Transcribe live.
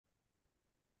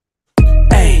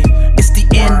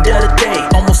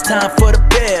it's time for the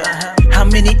bell. How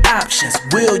many options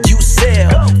will you sell?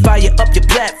 Fire up your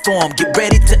platform, get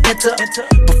ready to enter.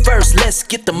 But first, let's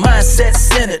get the mindset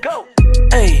centered.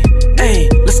 Hey, hey,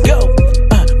 let's go.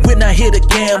 We're not here to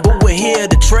gamble, we're here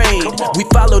to trade. We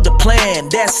follow the plan,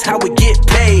 that's how we get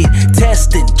paid.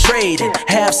 Testing, trading,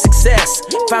 have success.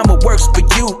 Find what works for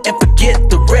you and forget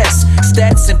the rest.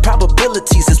 Stats and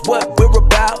probabilities is what we're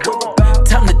about.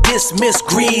 Time to dismiss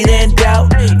greed and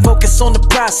doubt. Focus on the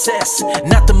process,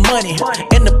 not the money.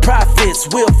 And the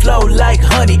profits will flow like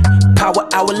honey. Power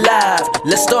Hour Live,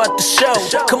 let's start the show.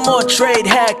 Come on, trade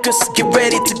hackers, get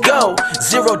ready to go.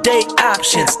 0-day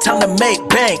options, time to make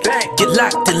bank. Get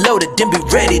locked and loaded, then be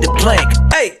ready to plank.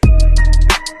 Hey!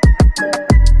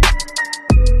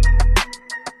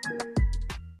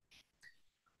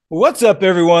 What's up,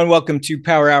 everyone? Welcome to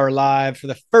Power Hour Live for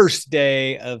the first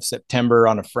day of September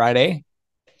on a Friday.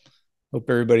 Hope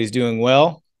everybody's doing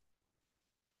well.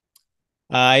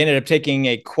 I ended up taking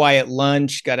a quiet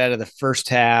lunch, got out of the first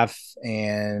half,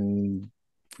 and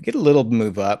get a little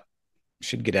move up.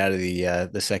 Should get out of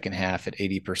the second half at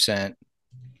 80%.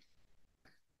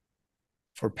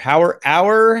 For Power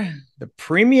Hour, the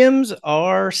premiums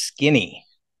are skinny.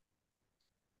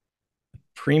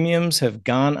 Premiums have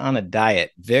gone on a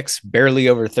diet. VIX barely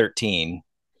over 13,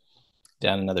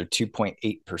 down another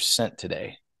 2.8%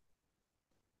 today.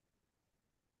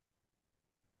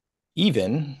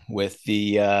 Even with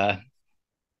the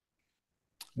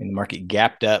market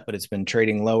gapped up, but it's been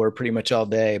trading lower pretty much all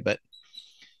day. But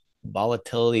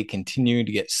volatility continued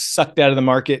to get sucked out of the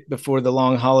market before the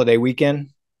long holiday weekend.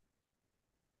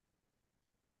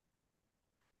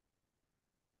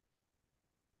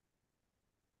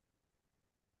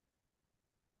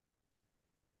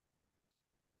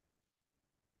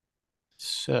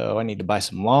 So I need to buy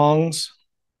some longs.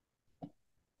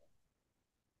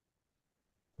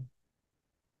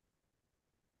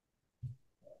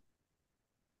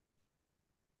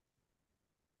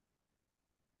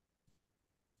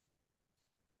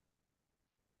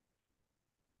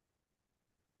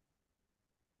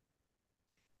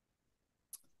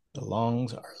 The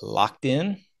longs are locked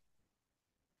in.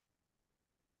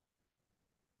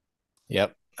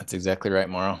 Yep, that's exactly right,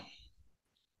 Morrow.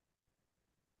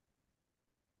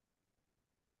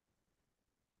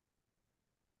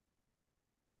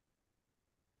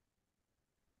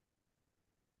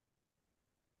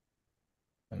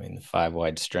 I mean, the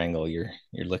 5-wide strangle, you're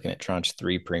looking at tranche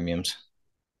 3 premiums.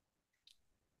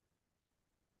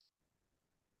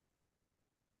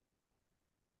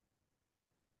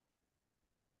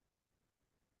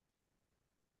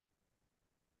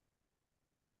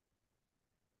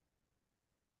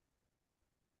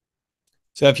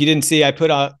 So if you didn't see, I put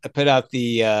out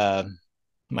the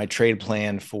my trade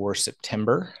plan for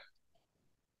September.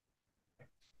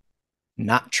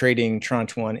 Not trading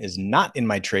tranche 1 is not in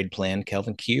my trade plan,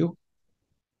 Kelvin Q.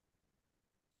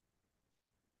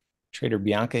 Trader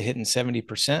Bianca hitting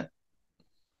 70%.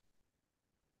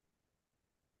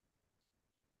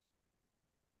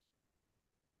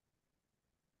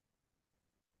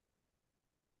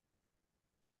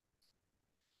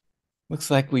 Looks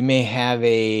like we may have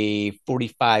a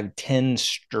 45-10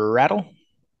 straddle.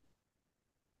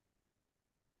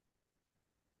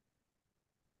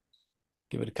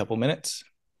 Give it a couple minutes.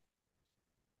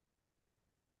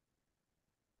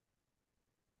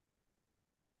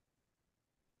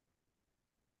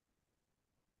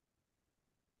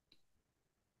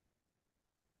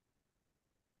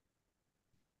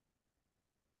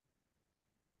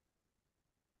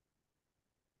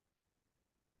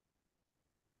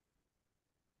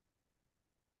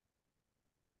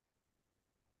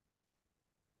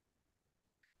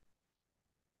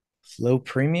 Low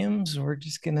premiums, we're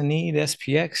just going to need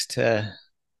SPX to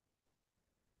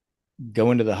go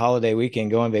into the holiday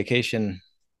weekend, go on vacation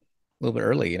a little bit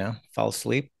early, fall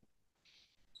asleep.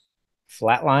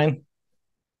 Flatline.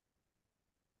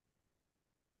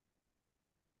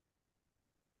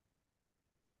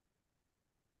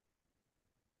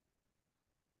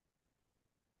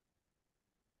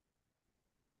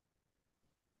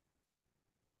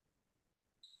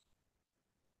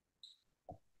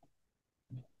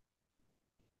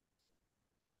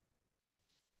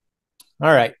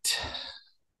 All right.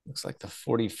 Looks like the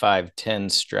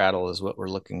 45-10 straddle is what we're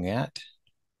looking at.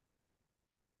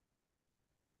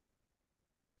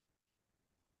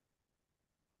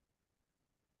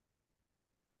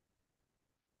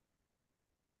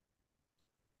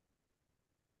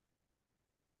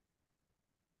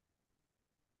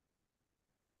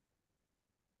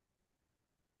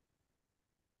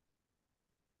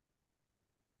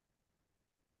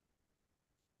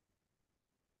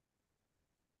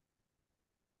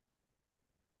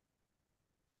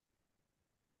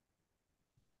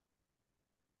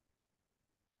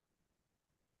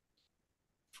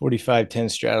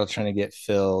 45.10 straddle trying to get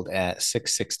filled at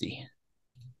 660.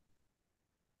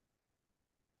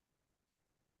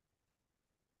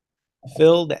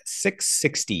 Filled at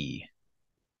 660.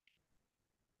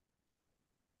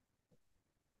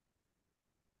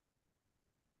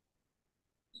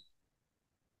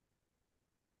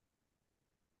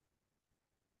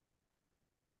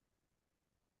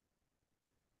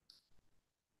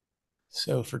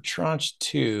 So for tranche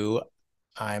 2,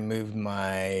 I moved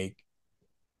my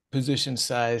position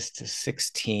size to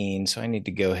 16. So I need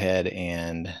to go ahead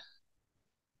and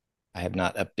I have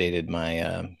not updated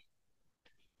my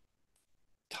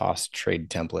toss trade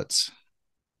templates.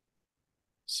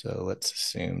 So let's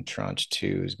assume tranche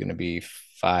 2 is going to be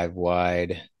 5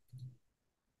 wide.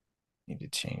 Need to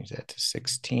change that to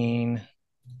 16.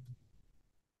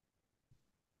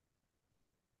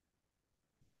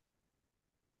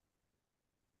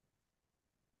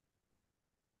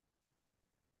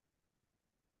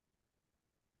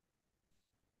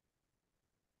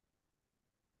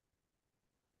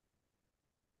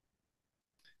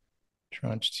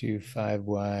 Tranche 2, 5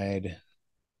 wide,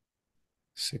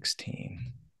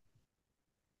 16.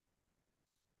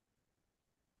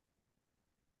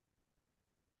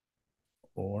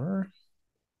 Or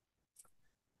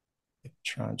if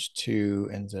tranche 2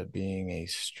 ends up being a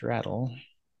straddle,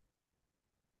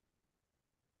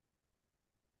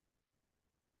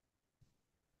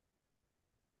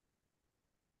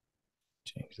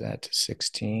 change that to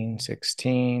 16,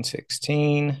 16,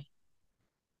 16.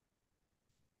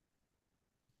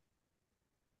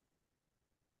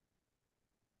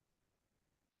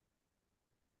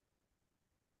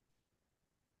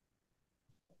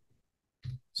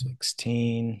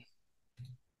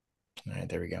 All right,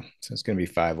 there we go. So it's going to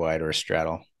be 5 wide or a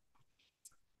straddle.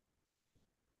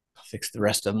 I'll fix the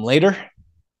rest of them later.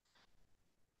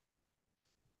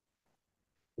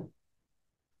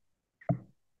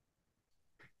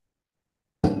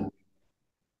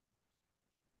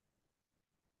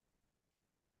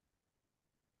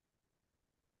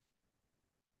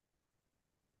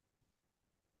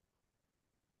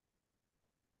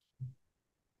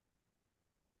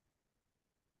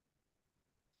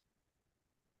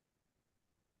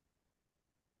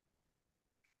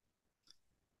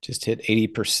 Just hit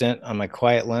 80% on my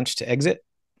quiet lunch to exit.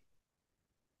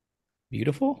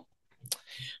 Beautiful.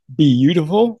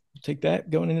 Beautiful. Take that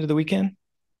going into the weekend.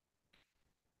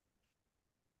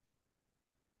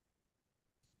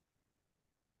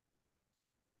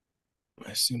 I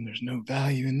assume there's no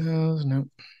value in those. Nope.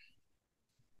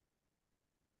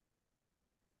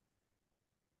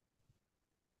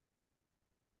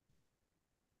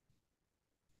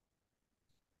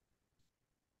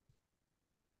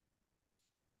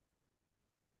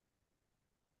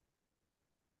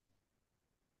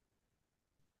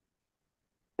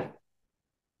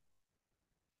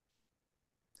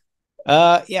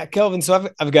 Yeah, Kelvin. So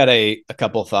I've got a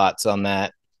couple thoughts on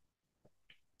that.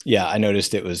 Yeah, I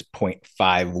noticed it was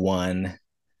 0.51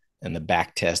 and the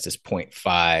back test is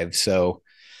 0.5. So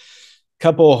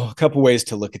couple ways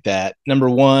to look at that. Number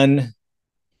one,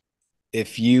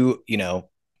 if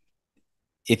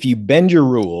if you bend your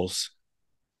rules,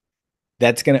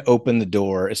 that's going to open the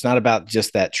door. It's not about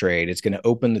just that trade. It's going to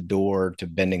open the door to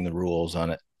bending the rules on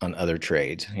it on other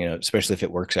trades, especially if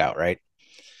it works out, right?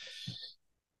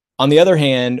 On the other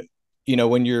hand,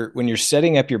 when you're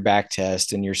setting up your back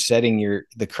test and you're setting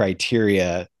the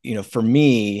criteria, for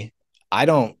me, I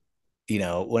don't,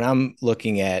 when I'm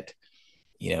looking at,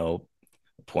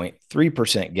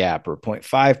 0.3% gap or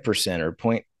 0.5% or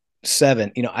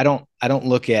 0.7,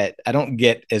 I don't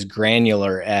get as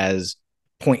granular as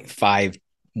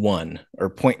 0.51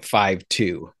 or 0.52.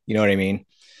 You know what I mean?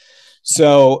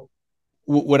 So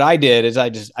what I did is I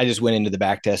just went into the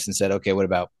back test and said, okay, what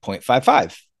about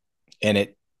 0.55? And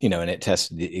it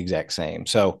tested the exact same.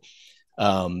 So,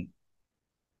 um,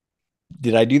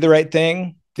 did I do the right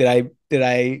thing? Did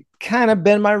I kind of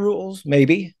bend my rules?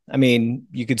 Maybe. I mean,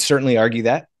 you could certainly argue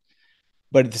that,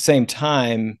 but at the same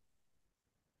time,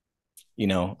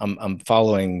 I'm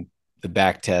following the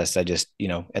back test. I just,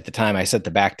 at the time I set the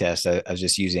back test, I was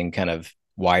just using kind of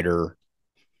wider,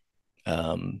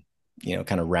 kind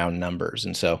of round numbers,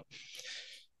 and so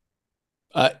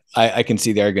I can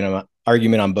see the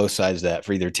argument on both sides of that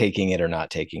for either taking it or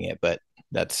not taking it, but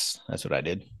that's what I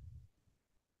did.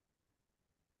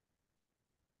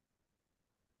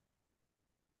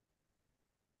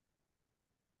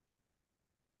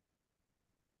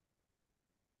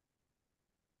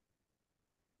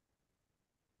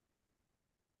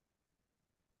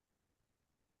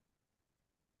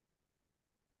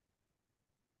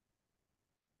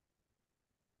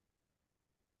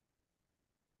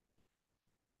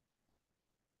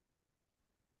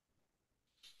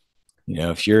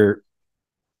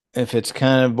 if it's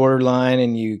kind of borderline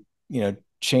and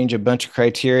change a bunch of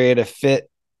criteria to fit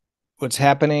what's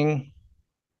happening,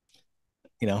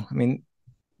 I mean,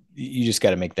 you just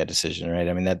got to make that decision, right?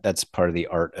 I mean, that's part of the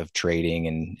art of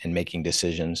trading and making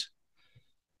decisions.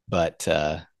 But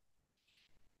I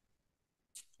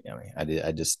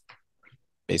just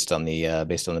based on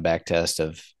the back test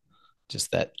of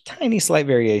just that tiny slight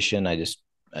variation, I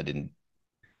didn't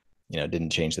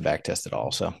change the back test at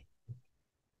all. So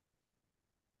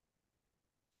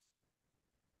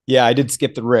yeah, I did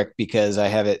skip the Rick because I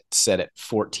have it set at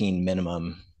 14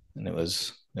 minimum, and it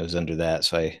was under that.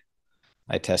 So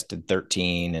I tested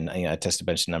 13, and I tested a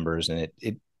bunch of numbers, and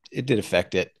it did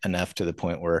affect it enough to the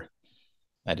point where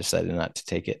I decided not to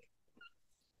take it.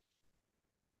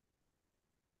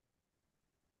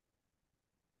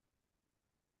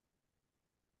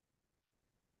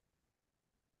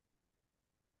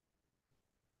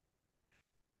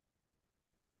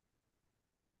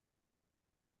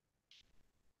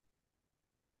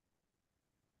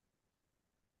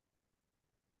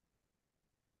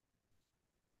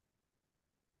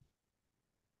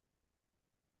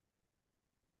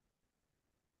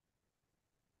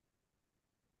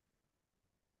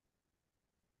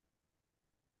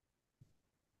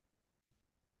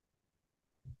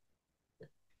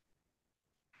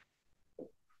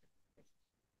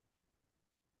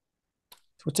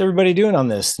 So what's everybody doing on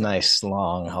this nice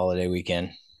long holiday weekend?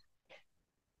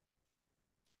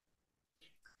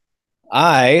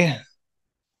 I,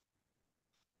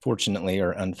 fortunately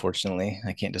or unfortunately,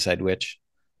 I can't decide which,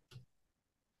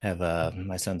 have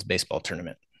my son's baseball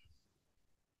tournament. I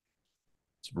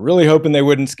was really hoping they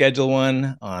wouldn't schedule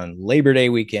one on Labor Day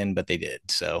weekend, but they did.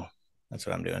 So that's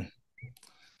what I'm doing.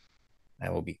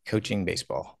 I will be coaching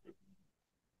baseball.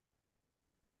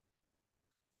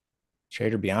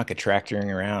 Trader Bianca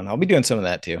tractoring around. I'll be doing some of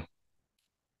that too.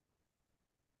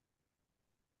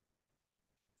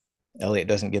 Elliot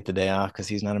doesn't get the day off because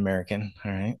he's not American.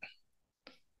 All right.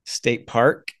 State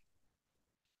Park,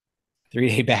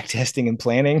 3-day back testing and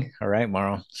planning. All right,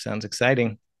 Morrow. Sounds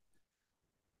exciting.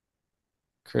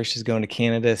 Krish is going to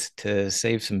Canada to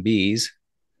save some bees.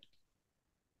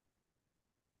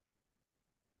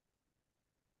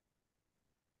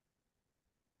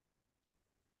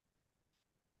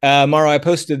 Morrow, I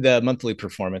posted the monthly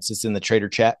performance. It's in the trader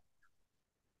chat.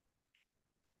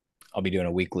 I'll be doing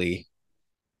a weekly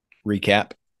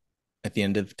recap at the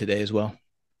end of today as well.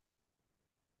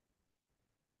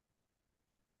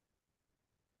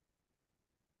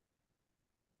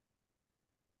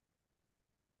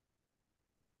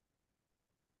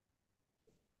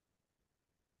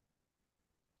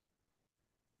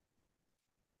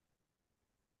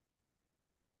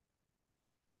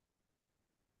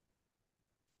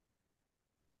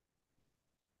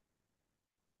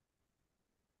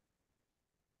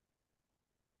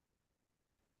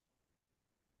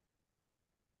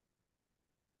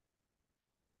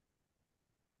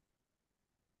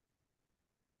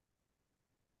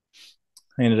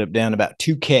 I ended up down about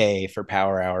 2K for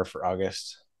power hour for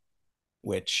August,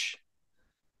 which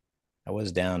I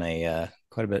was down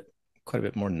quite a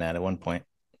bit more than that at one point.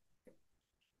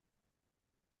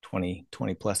 20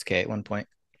 plus K at one point.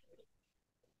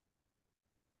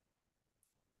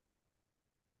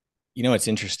 It's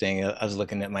interesting. I was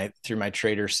looking at through my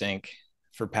trader sync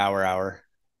for power hour,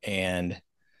 and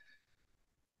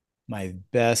my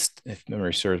best, if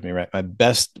memory serves me right, my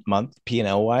best month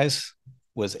P&L wise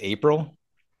was April,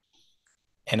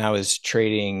 and I was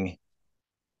trading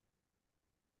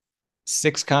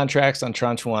 6 contracts on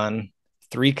tranche 1,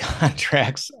 3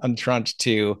 contracts on tranche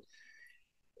 2,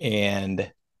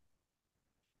 and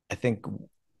I think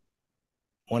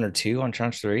 1 or 2 on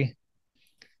tranche 3.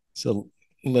 So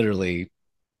literally,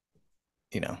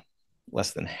 you know,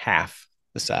 less than half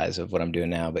the size of what I'm doing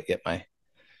now, but yet my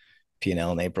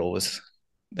P&L in April was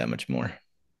that much more.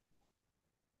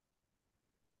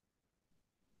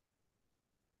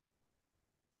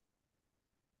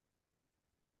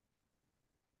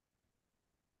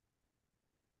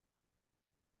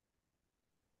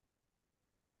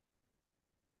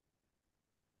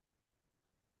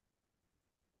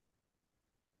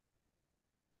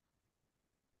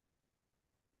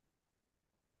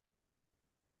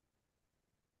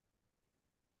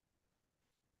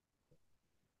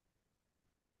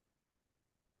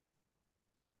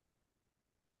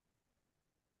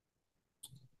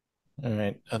 All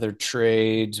right. Other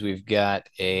trades. We've got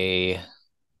a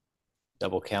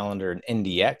double calendar and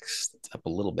NDX. That's up a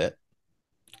little bit,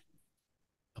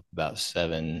 up about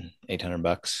 700-800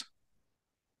 bucks.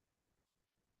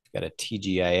 We've got a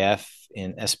TGIF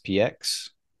in SPX.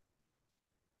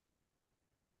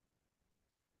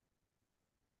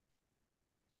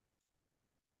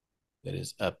 That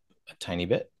is up a tiny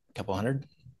bit, a couple hundred.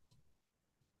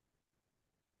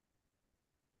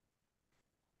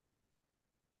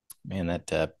 Man,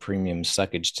 that premium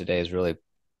suckage today has really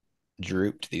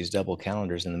drooped these double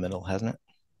calendars in the middle, hasn't it?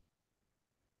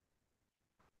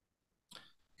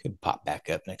 Could pop back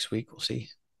up next week. We'll see.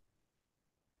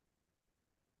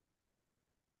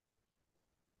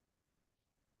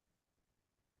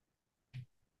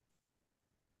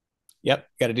 Yep,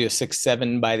 got to do a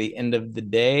 6-7 by the end of the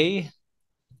day.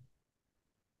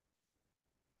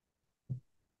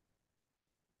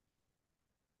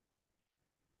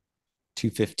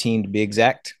 2:15 to be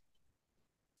exact.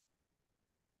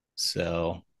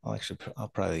 So I'll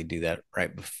probably do that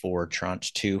right before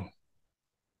tranche 2.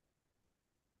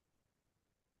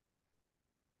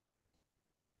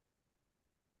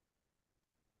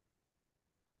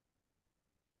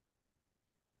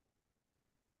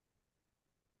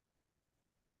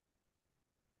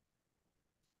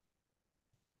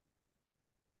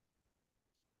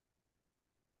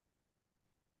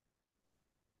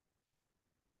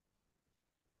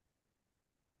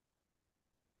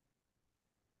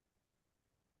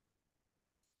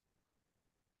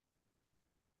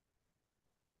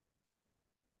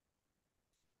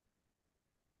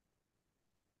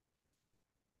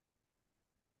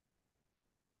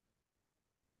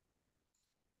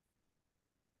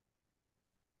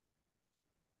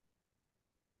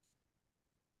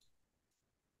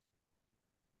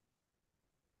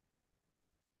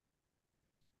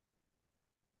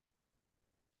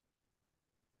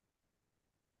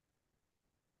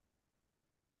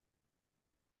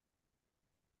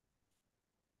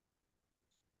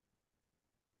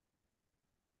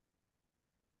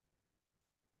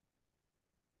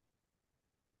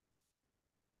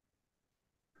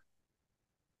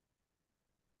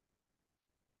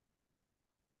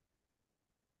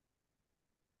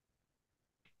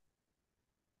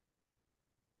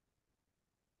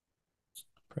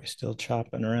 Probably still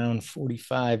chopping around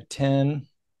 45.10.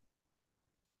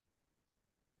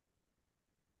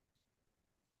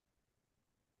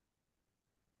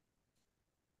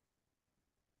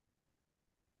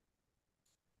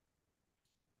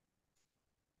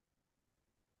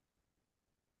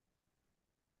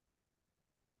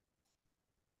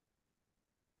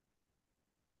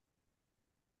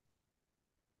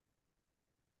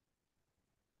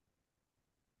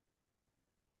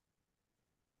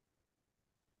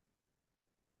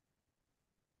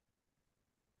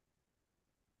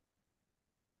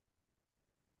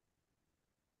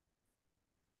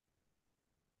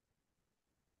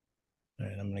 All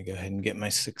right, I'm going to go ahead and get my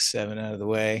 6-7 out of the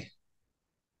way.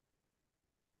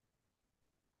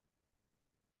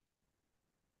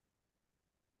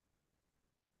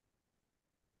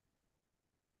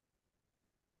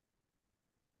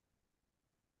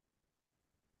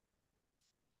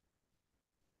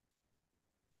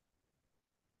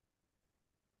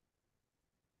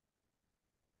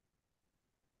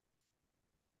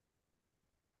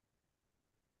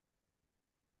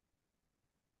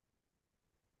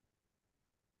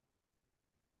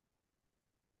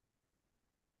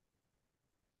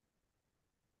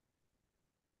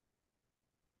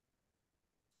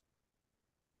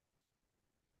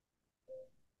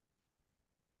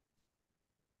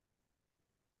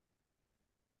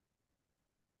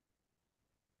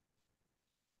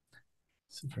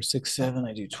 So for 6-7,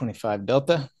 I do 25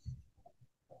 delta.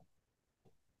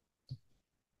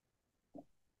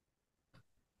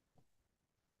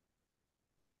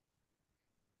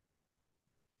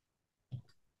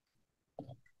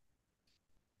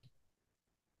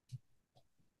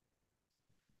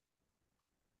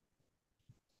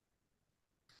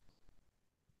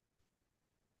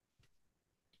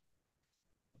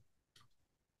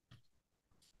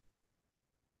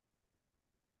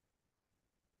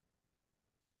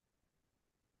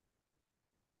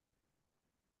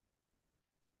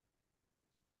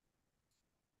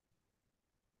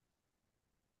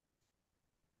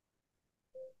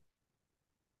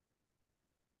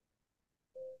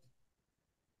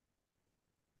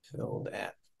 Filled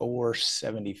at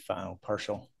 475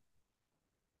 partial.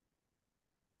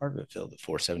 Part of it filled at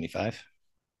 475.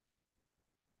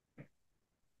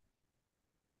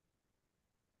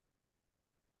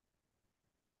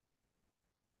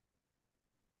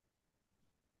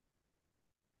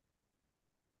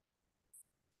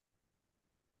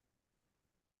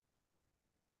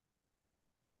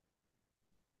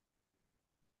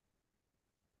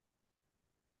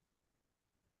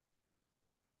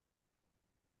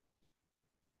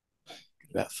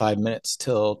 About 5 minutes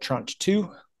till tranche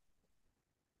 2.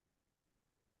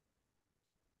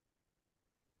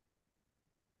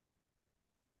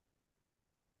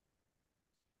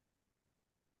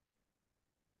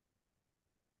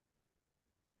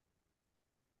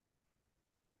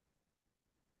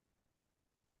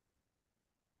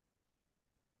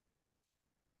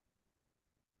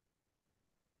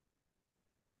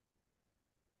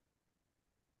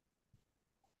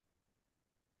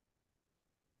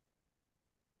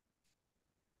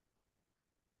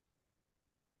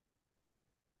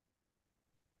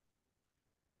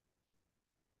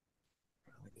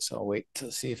 So I'll wait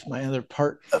to see if my other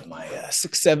part of my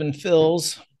 6-7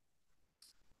 fills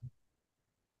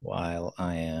while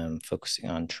I am focusing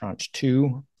on tranche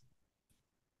 2.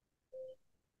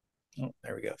 Oh,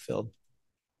 there we go, filled.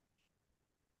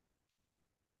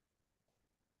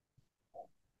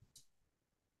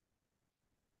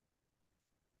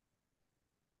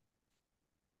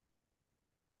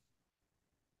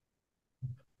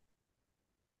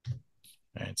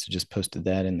 All right, so just posted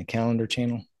that in the calendar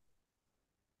channel.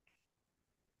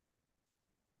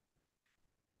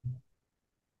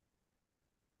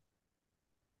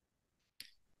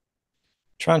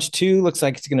 Tranche 2 looks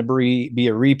like it's going to be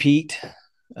a repeat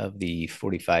of the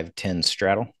 45-10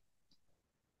 straddle.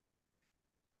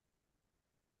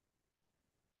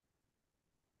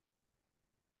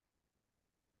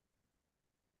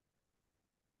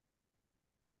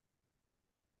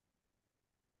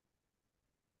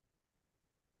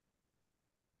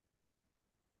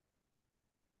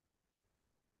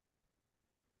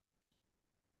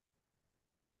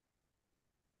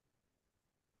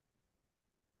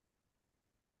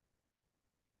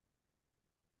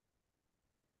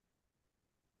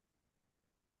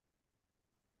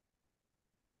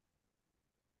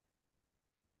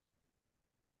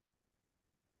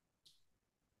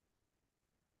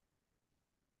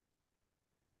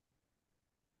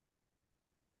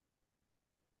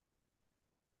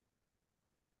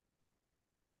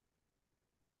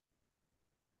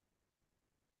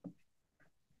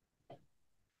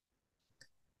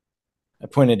 I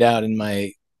pointed out in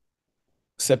my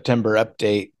September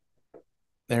update,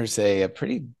 there's a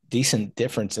pretty decent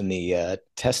difference in the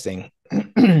testing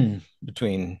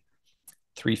between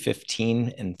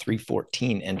 315 and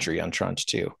 314 entry on tranche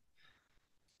 2.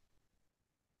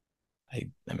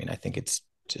 I mean, I think it's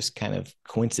just kind of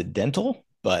coincidental,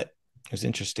 but it was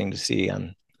interesting to see on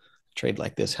a trade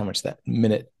like this how much that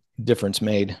minute difference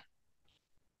made.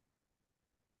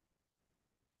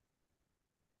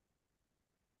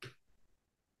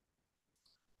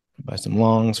 Buy some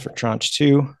longs for tranche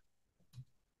 2.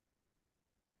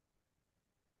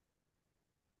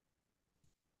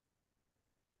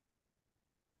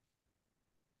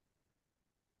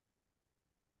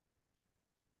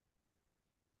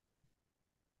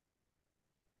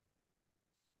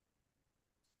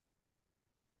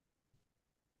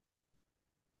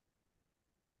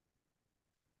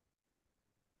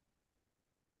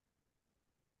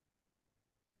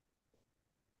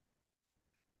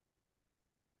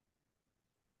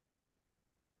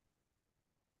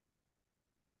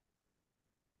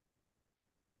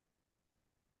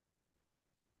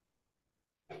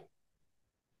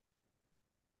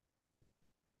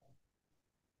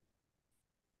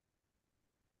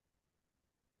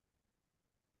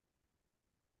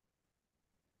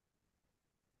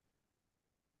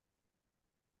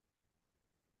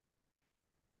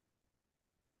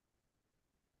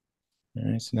 All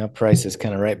right, so now price is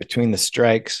kind of right between the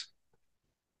strikes.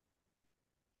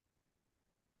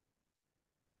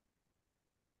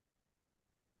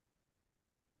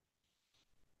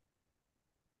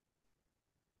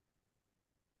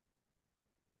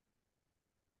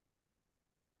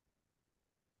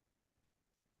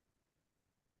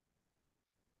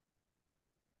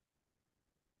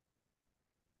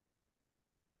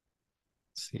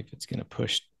 See if it's going to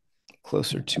push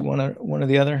closer to one or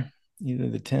the other, either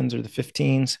the 10s or the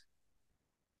 15s.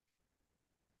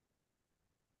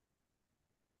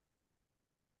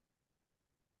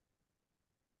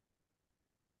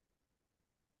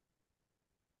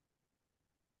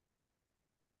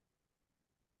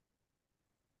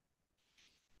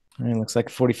 All right, looks like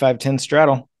a 45-10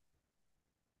 straddle.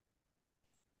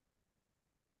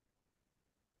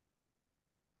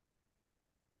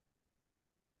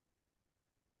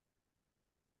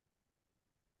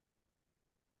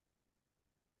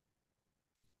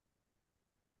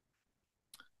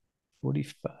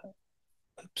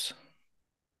 Oops.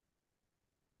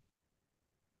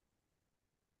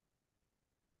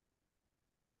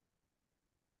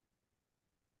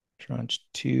 Tranche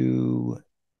 2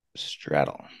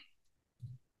 straddle.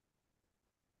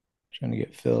 Trying to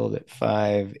get filled at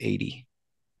 580.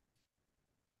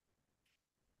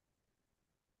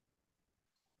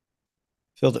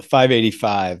 Filled at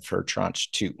 585 for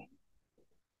tranche 2.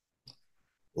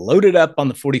 Loaded up on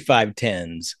the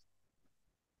 45-10s.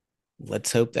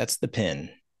 Let's hope that's the pin.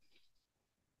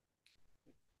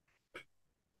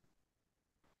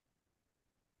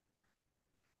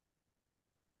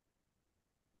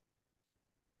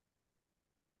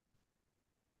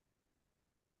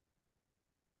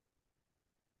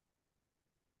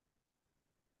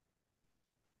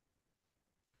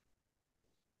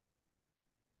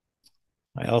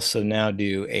 I also now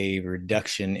do a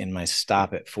reduction in my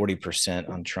stop at 40%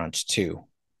 on tranche 2.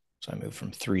 So I move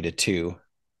from 3 to 2.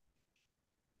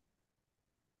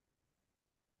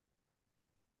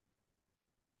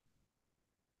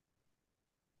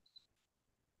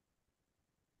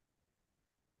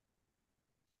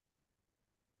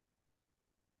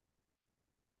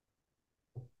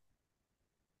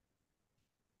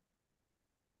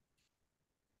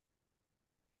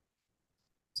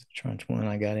 So tranche 1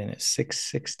 I got in at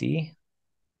 660.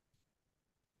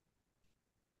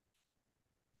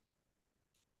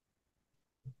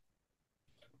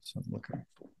 So I'm looking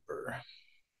for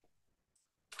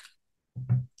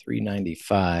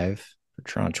 395 for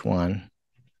tranche 1.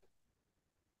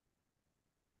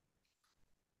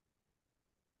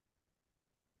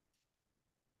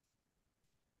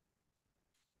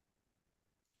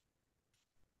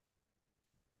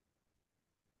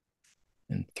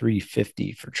 And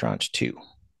 350 for tranche 2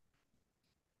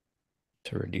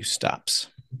 to reduce stops.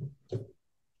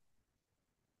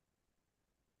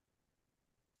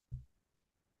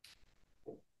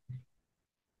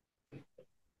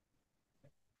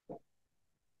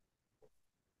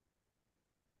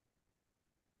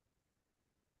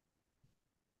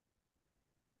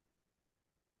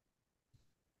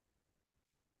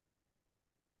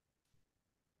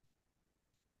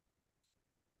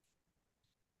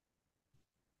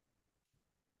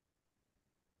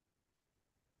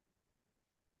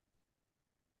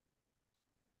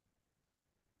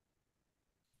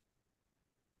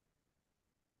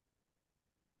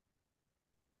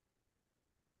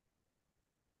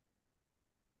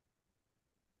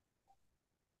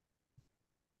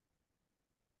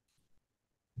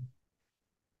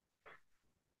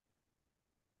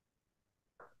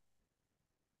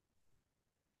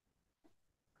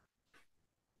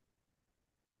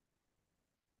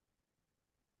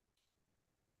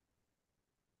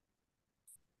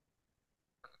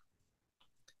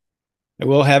 I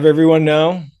will have everyone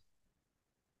know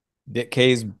Dick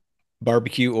K's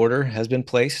barbecue order has been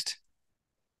placed.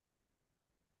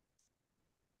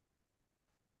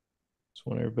 Just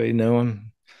want everybody to know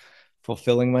I'm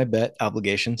fulfilling my bet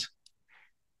obligations.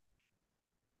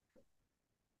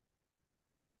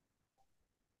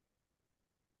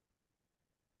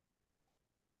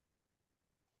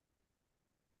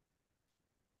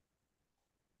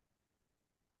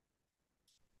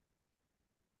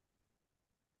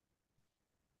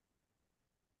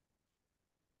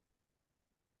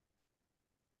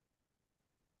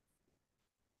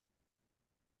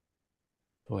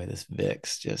 Boy, this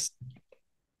VIX just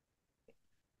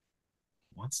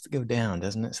wants to go down,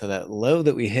 doesn't it? So that low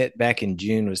that we hit back in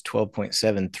June was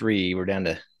 12.73. We're down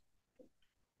to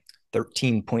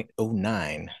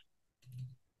 13.09.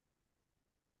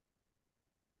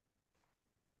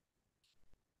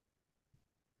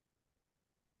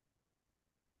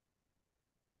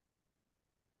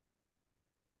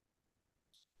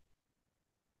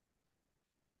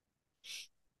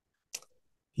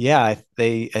 Yeah, I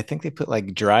think they put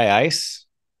like dry ice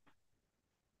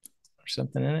or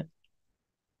something in it.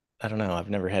 I don't know. I've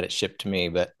never had it shipped to me,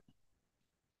 but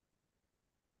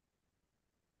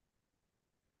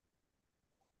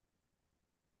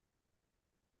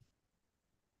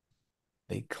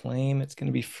they claim it's going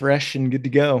to be fresh and good to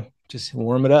go. Just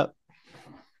warm it up.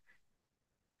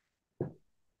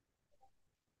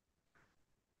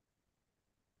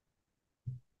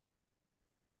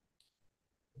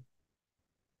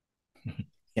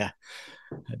 Yeah,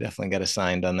 I definitely got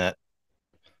assigned on that.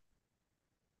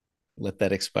 Let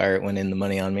that expire. It went in the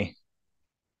money on me.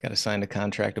 Got assigned a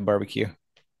contract to barbecue.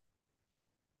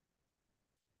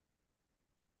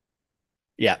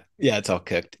 Yeah, yeah, it's all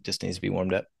cooked. It just needs to be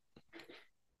warmed up.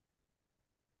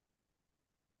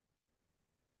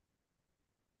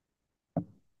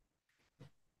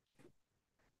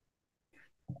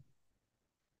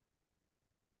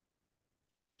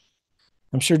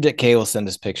 I'm sure Dick K will send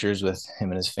us pictures with him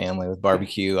and his family with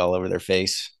barbecue all over their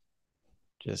face,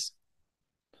 just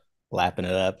lapping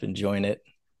it up, enjoying it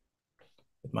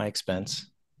at my expense.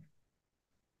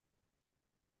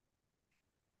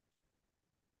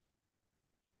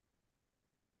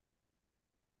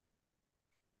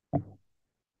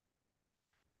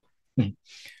 I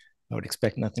would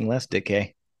expect nothing less, Dick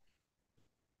K.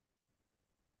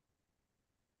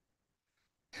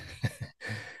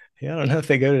 Yeah, I don't know if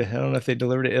they go to, I don't know if they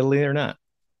deliver to Italy or not.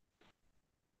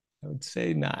 I would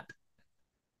say not.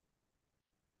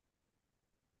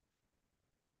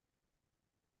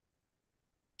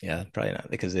 Yeah, probably not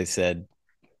because they said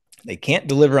they can't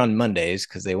deliver on Mondays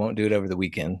because they won't do it over the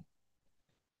weekend.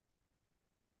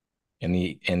 And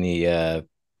the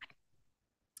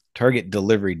target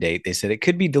delivery date. They said it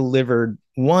could be delivered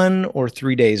 1 or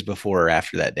 3 days before or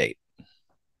after that date.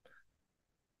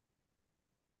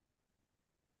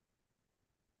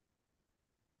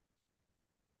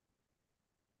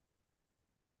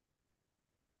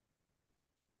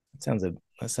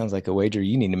 That sounds like a wager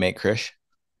you need to make, Krish.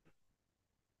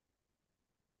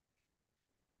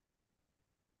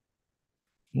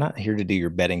 I'm not here to do your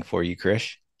betting for you,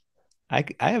 Krish. I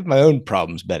have my own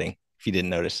problems betting, if you didn't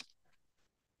notice.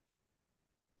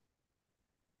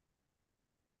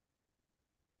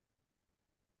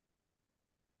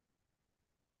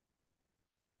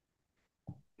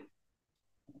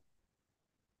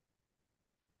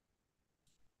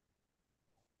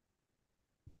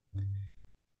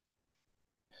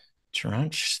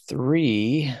 Tranche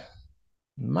 3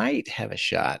 might have a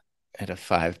shot at a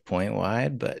 5 point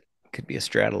wide, but could be a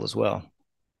straddle as well.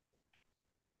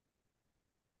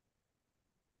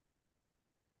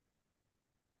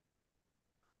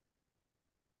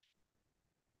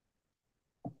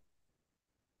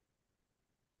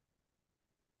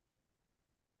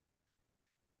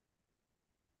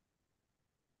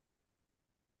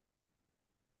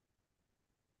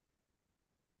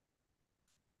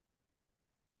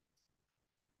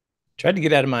 Tried to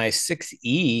get out of my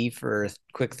 6E for a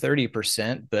quick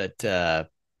 30%, but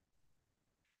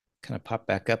kind of popped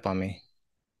back up on me.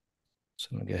 So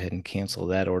I'm going to go ahead and cancel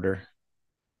that order.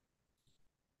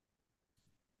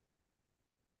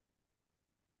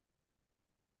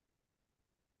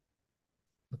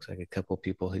 Looks like a couple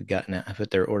people had gotten out, put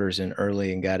their orders in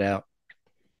early and got out.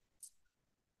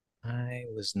 I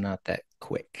was not that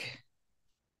quick.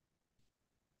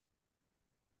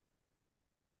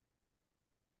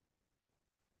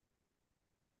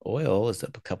 Oil is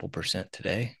up a couple percent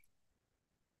today.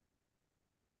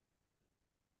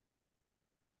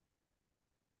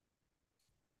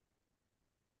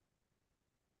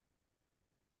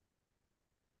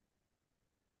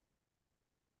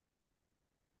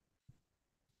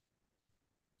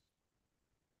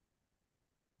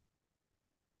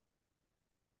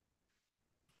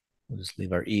 We'll just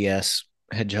leave our ES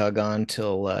hedgehog on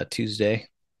till Tuesday.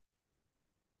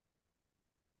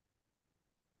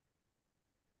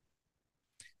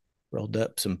 Rolled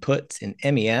up some puts in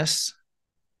MES.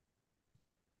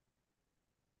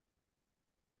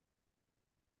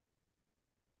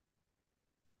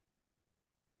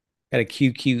 Got a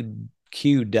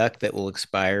QQQ duck that will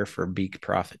expire for beak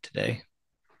profit today.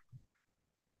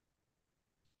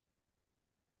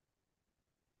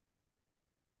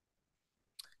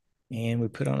 And we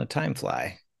put on a time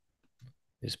fly.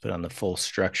 Just put on the full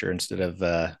structure instead of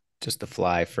just the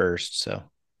fly first. So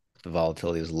the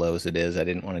volatility as low as it is, I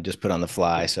didn't want to just put on the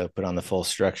fly, so I put on the full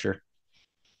structure.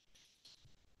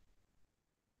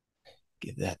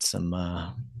 Give that some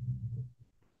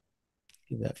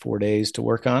give that 4 days to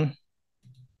work on.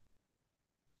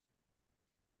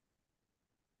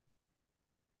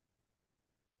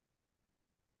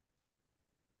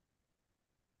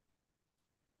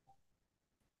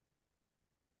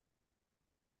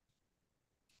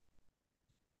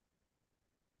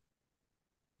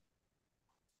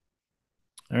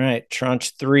 All right,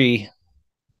 tranche 3.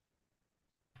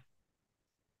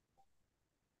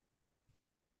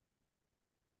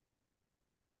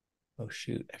 Oh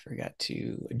shoot, I forgot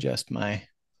to adjust my.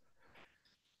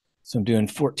 So I'm doing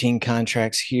 14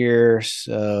 contracts here.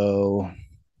 So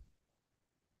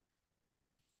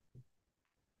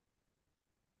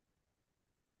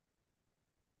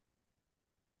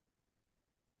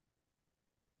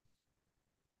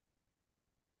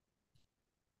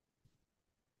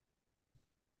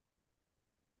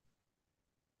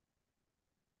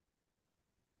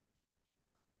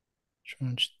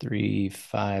tranche 3,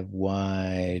 5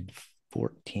 wide,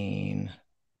 14.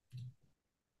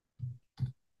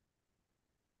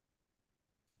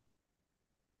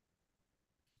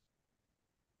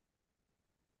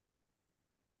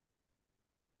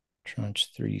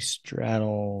 Tranche 3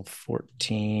 straddle,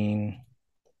 14.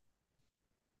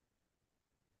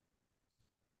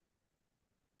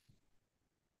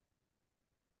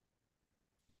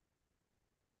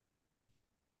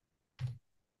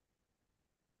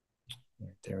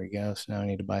 There we go. So now I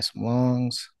need to buy some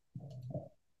longs.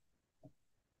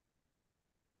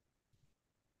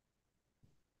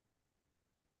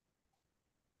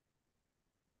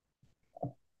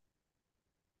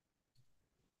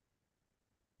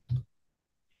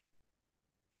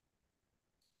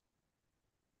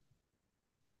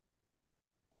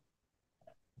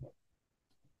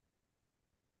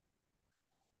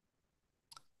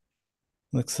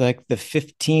 Looks like the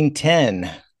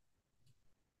 1510.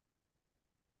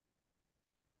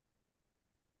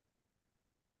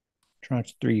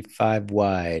 Tranche 3, 5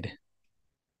 wide.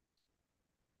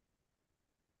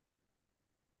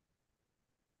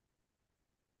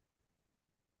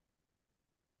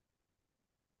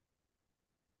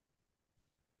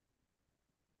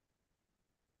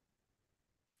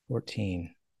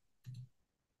 $14.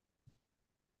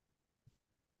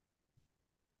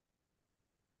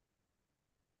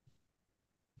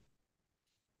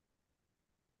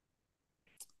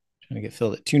 Trying to get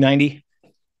filled at 290.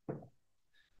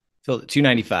 Filled at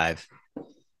 295.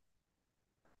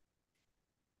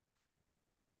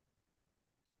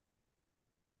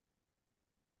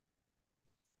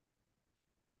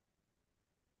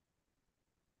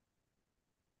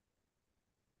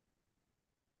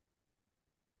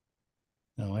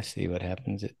 Oh, I see what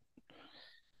happens. It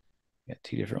got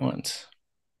two different ones.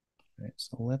 All right,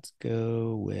 so let's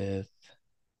go with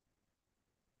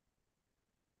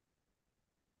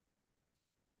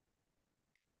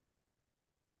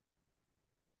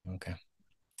okay.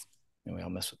 Anyway, I'll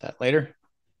mess with that later.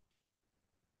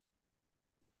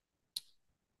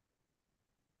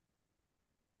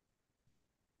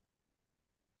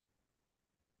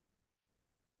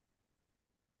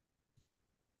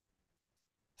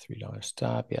 $3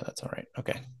 stop. Yeah, that's all right.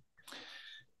 Okay.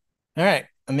 All right.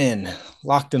 I'm in.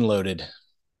 Locked and loaded.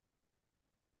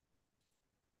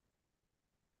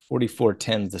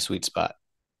 44.10 is the sweet spot.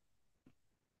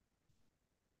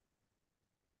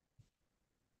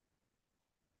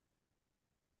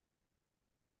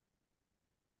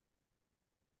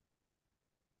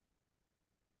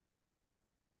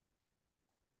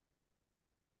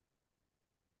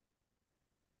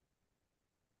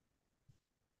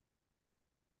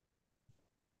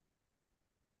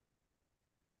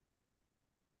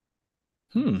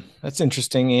 That's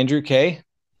interesting, Andrew K.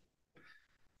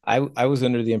 I was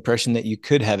under the impression that you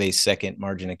could have a second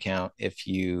margin account if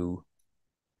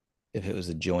it was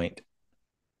a joint.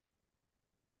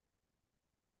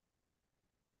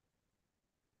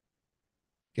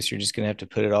 Guess you're just gonna have to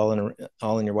put it all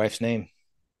in your wife's name.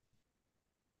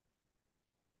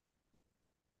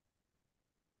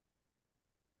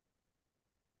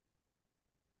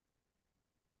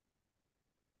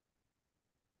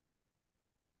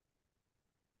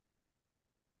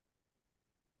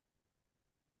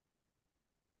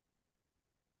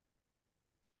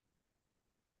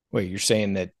 Wait, you're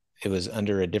saying that it was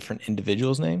under a different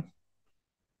individual's name?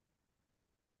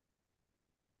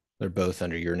 They're both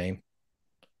under your name.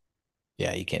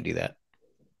 Yeah, you can't do that.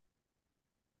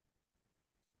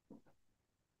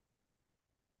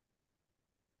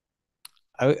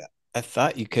 I I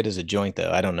thought you could as a joint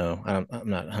though. I don't know. I'm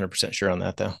not 100% sure on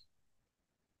that though.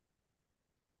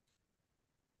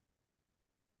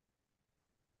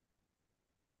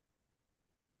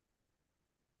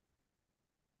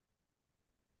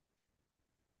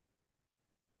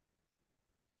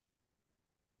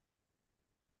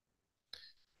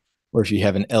 Or if you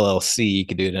have an LLC, you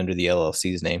could do it under the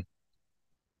LLC's name.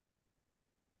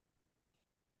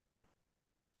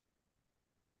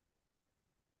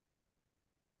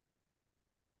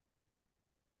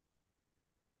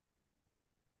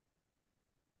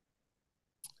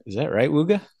 Is that right,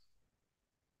 Wooga?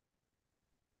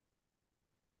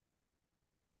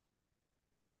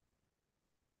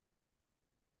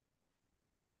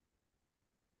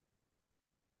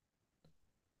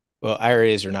 Well,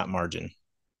 IRAs are not margin.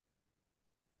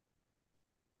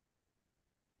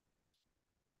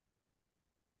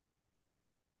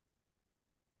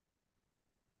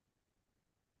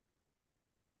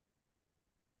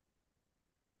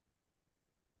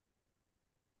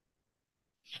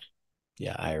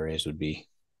 Yeah, IRAs would be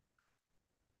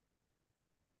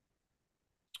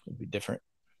different.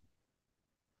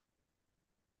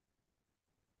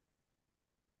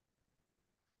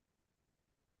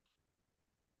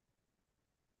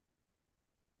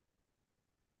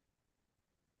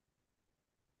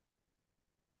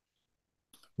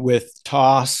 With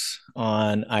toss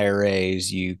on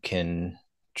IRAs, you can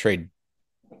trade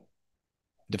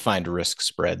defined risk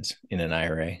spreads in an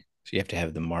IRA. So you have to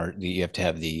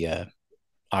have the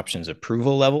options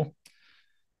approval level,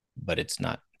 but it's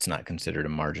not considered a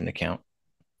margin account.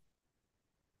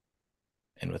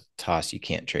 And with toss, you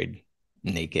can't trade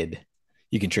naked.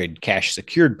 You can trade cash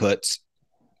secured puts,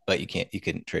 but you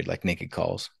couldn't trade like naked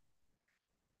calls.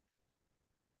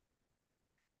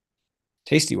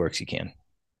 Tastyworks, you can.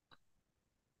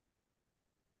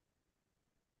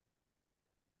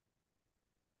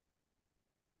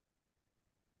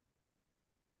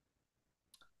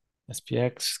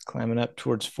 SPX climbing up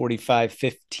towards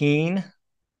 45.15.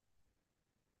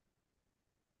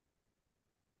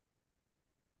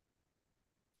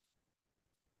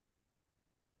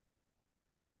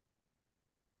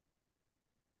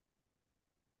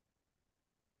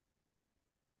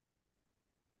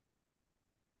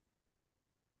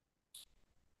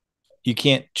 you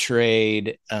can't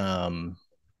trade. No,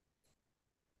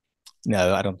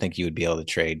 I don't think you would be able to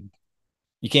trade.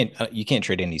 You can't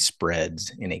trade any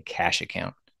spreads in a cash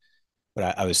account.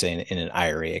 But I was saying in an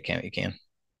IRA account, you can.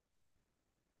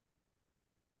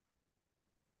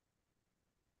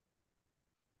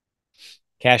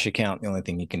 Cash account, the only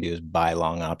thing you can do is buy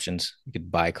long options. You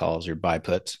could buy calls or buy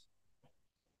puts.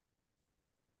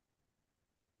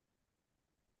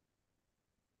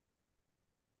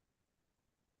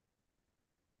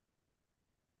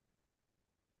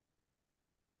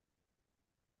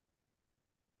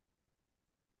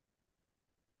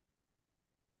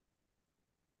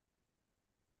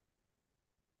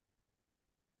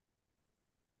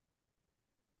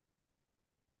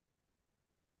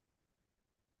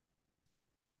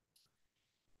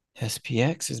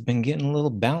 SPX has been getting a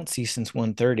little bouncy since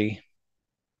 130.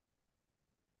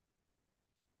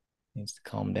 Needs to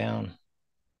calm down.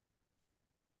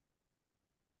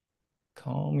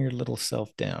 Calm your little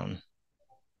self down.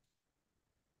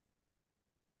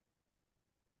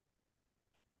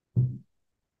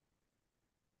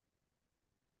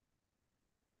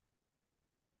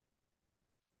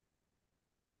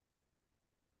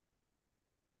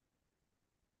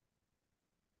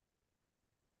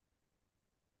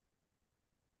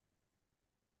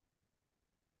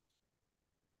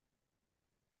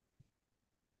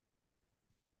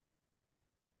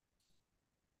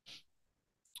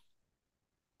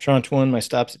 Tranche one, my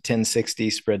stop's at 1060,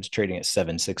 spread's trading at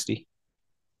 760.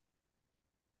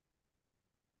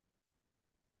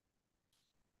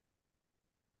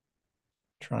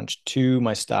 Tranche two,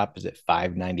 my stop is at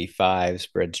 595,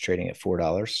 spread's trading at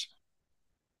 $4.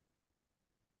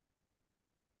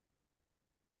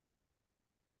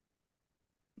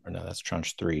 Or no, that's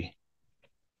tranche three.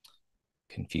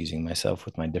 Confusing myself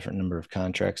with my different number of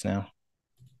contracts now.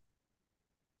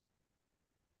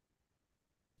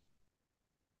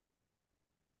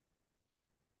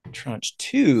 Tranche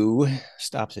two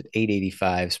stops at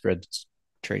 885, spreads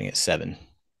trading at 7.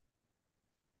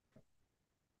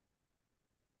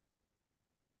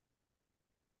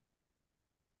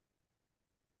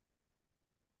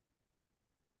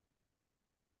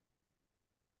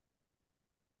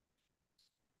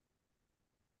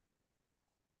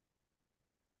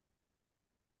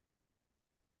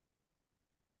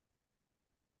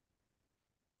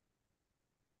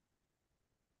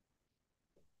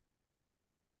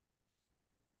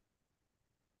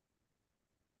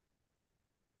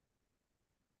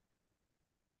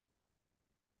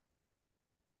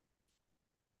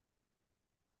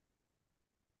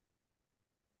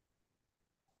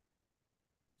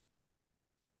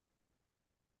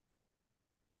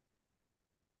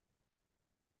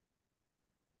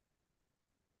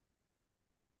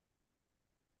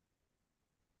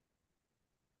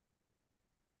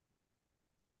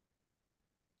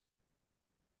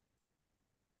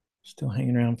 Still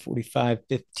hanging around 45,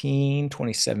 15,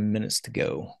 27 minutes to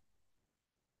go.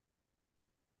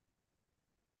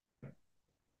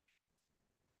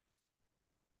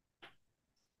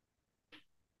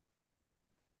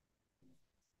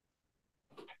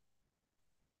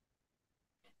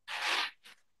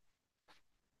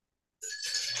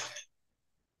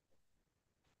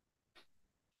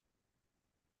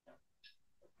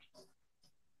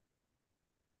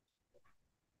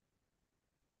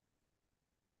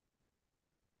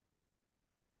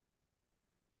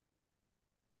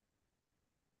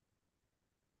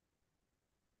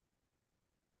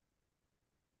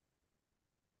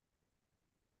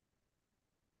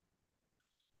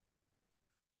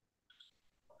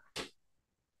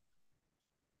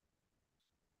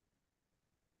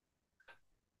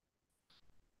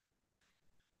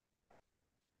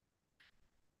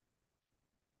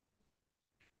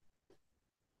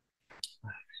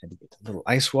 Had to get a little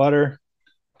ice water.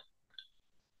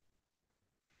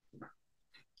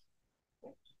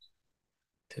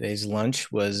 Today's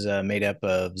lunch was made up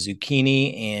of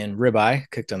zucchini and ribeye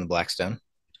cooked on the Blackstone,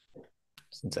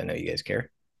 since I know you guys care.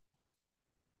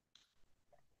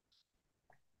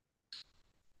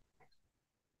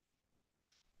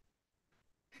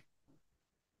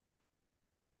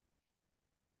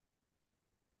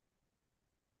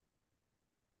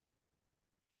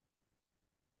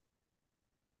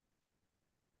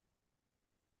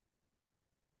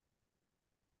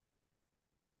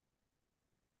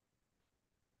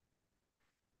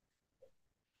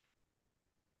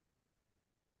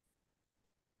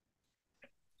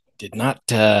 Did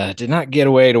not get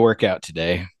away to work out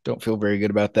today. Don't feel very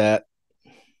good about that.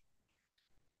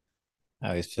 I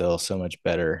always feel so much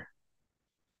better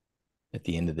at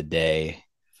the end of the day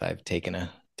if I've taken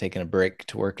a break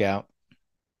to work out.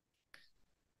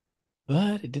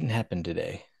 but it didn't happen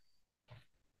today.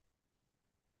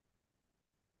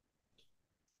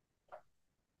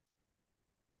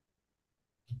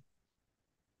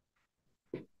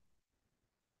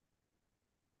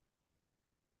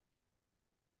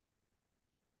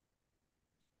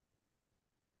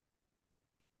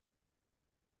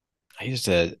 I used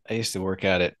to work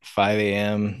out at 5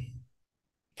 a.m.,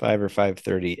 5 or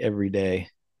 5:30 every day.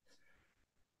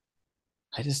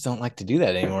 I just don't like to do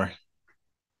that anymore.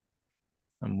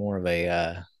 I'm more of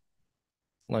a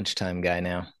lunchtime guy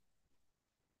now,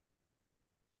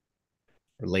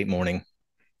 or late morning.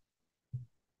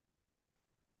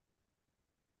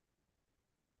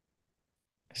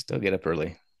 I still get up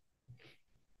early.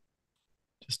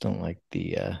 Just don't like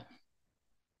the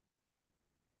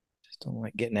just don't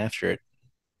like getting after it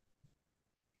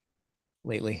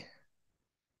lately.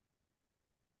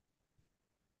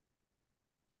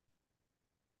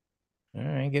 All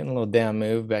right, getting a little down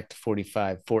move back to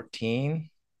 45.14.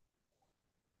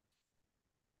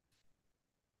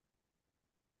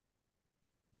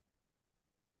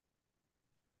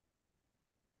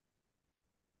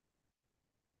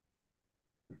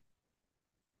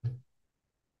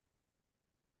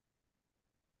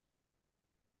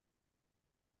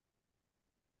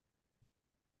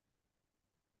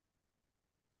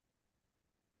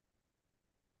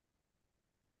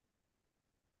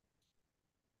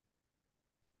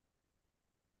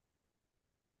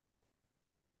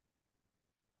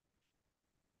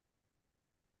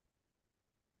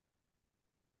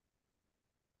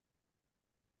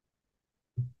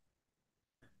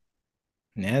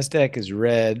 NASDAQ is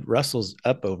red. Russell's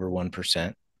up over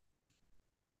 1%.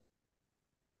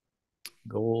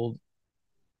 Gold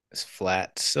is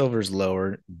flat. Silver's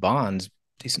lower. Bonds,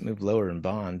 decent move lower in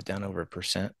bonds, down over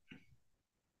 1%.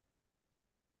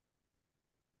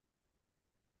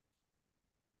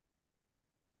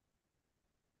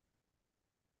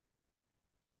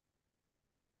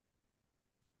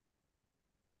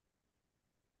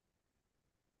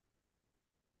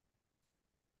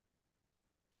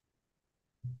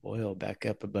 Oil back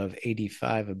up above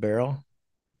 85 a barrel.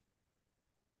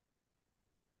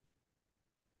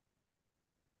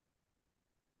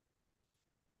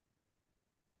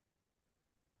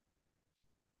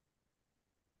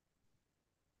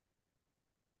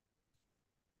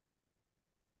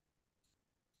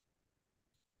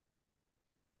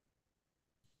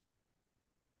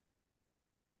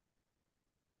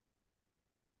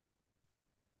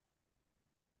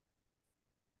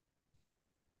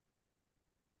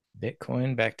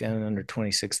 Bitcoin back down under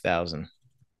 26,000.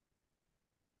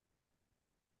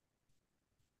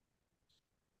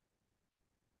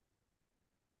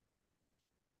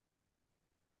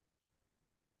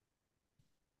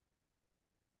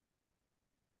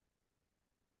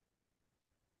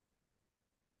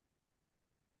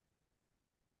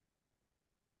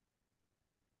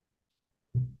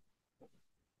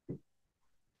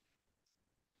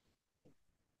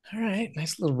 All right,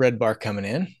 nice little red bar coming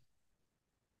in.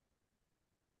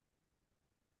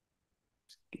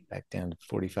 Get back down to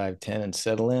 45.10 and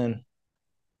settle in.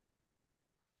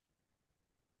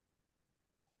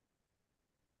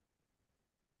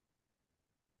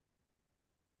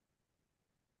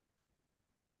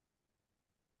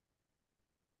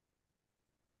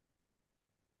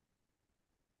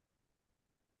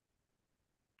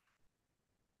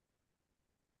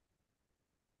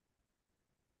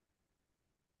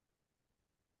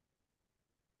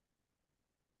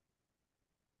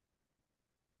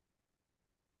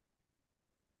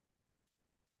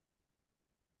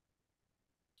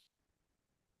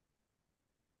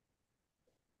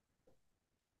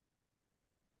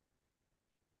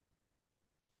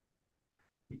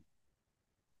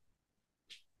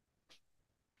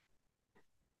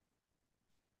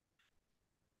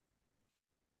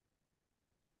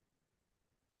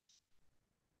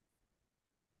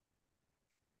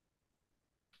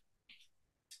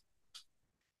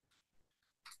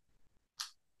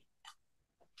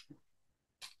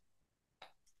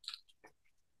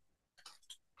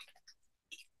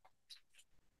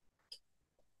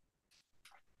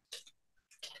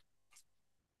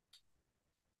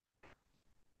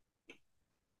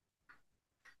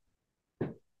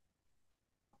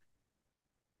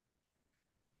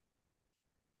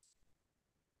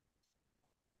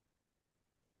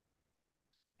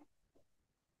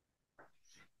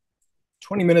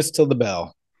 Twenty minutes till the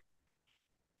bell.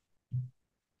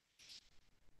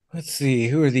 Let's see,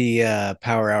 who are the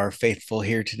Power Hour faithful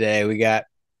here today? We got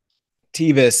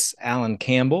Tevis, Alan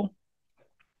Campbell,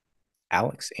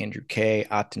 Alex, Andrew K,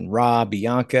 Otten Ra,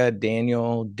 Bianca,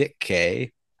 Daniel, Dick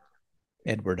K,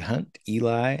 Edward Hunt,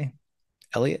 Eli,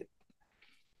 Elliot,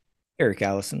 Eric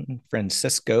Allison,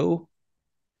 Francisco,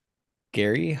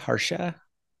 Gary Harsha.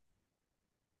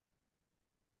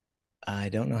 I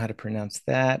don't know how to pronounce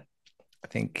that. I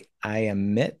think I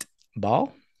am Mitt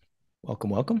Ball.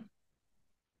 Welcome, welcome.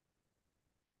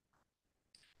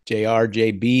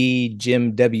 JRJB,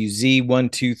 Jim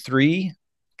WZ123,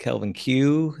 Kelvin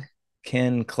Q,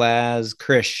 Ken Claz,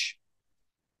 Krish,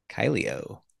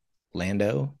 Kylio,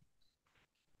 Lando,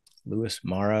 Louis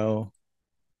Morrow,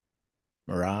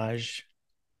 Mirage.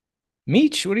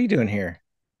 Meech, what are you doing here?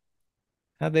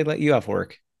 How'd they let you off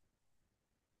work?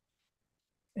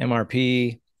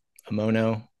 MRP,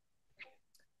 Amono,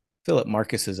 Philip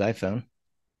Marcus's iPhone,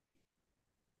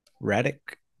 Radic,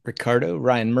 Ricardo,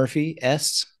 Ryan Murphy,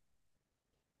 S,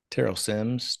 Terrell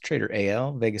Sims, Trader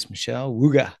AL, Vegas Michelle,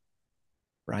 Wooga,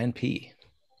 Ryan P.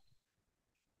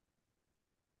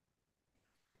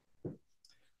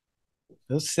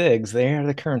 Those SIGs, they are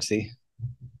the currency.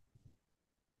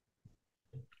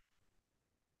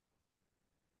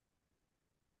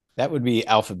 That would be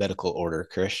alphabetical order,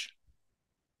 Krish.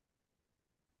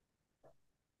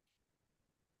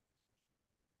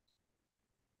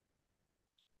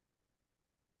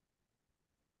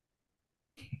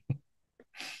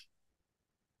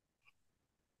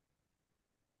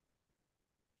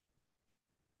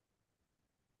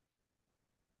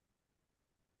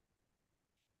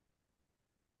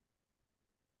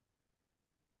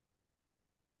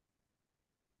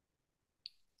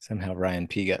 Somehow Ryan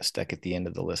P got stuck at the end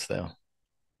of the list, though.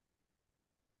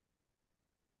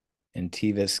 And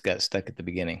Tevis got stuck at the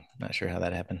beginning. Not sure how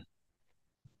that happened.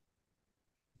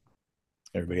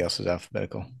 Everybody else is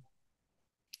alphabetical.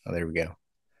 Oh, there we go.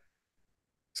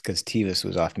 It's because Tevis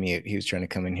was off mute. He was trying to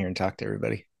come in here and talk to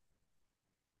everybody.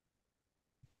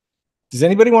 Does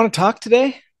anybody want to talk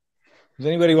today? Does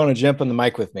anybody want to jump on the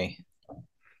mic with me?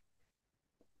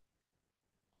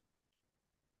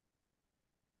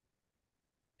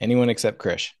 Anyone except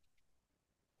Krish.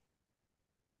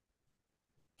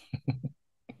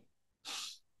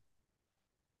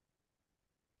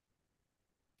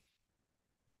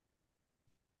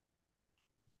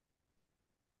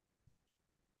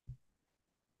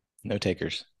 No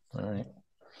takers. All right.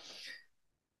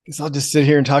 Guess I'll just sit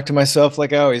here and talk to myself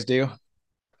like I always do.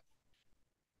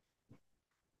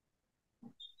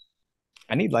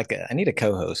 I need a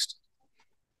co-host.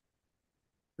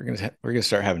 We're gonna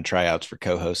start having tryouts for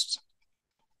co-hosts.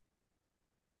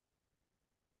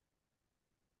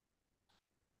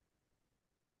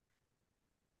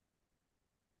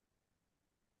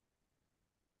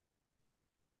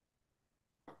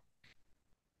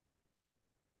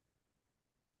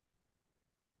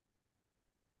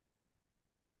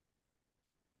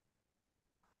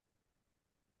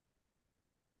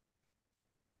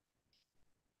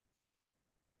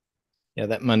 Yeah,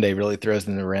 that Monday really throws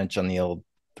in the wrench on the old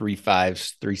 3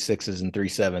 5s, 3 6s, and 3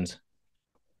 7s.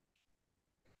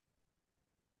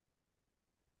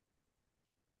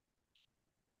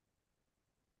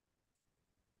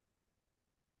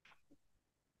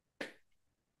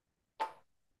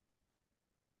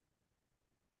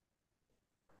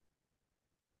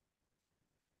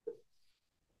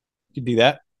 You do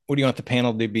that. What do you want the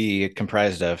panel to be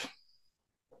comprised of?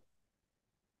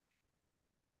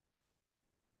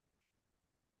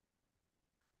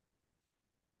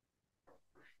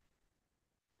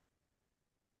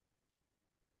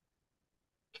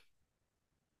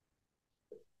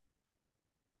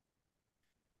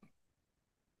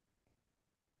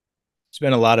 There's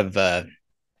been a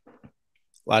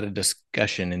lot of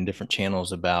discussion in different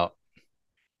channels about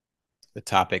the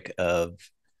topic of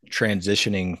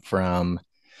transitioning from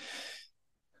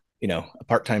a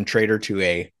part-time trader to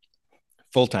a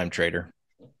full-time trader.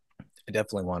 I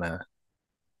definitely want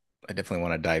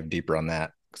to dive deeper on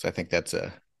that because I think there's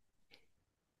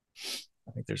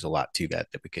a lot to that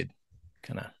we could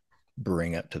kind of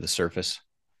bring up to the surface.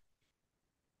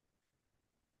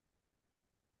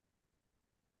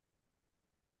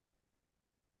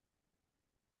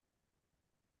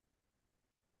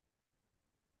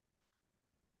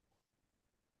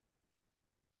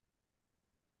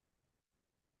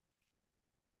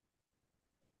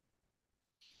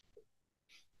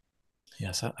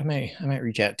 Yeah, so I might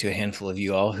reach out to a handful of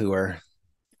you all who are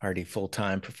already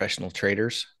full-time professional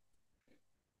traders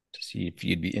to see if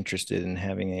you'd be interested in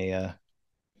having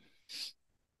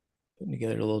putting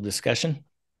together a little discussion.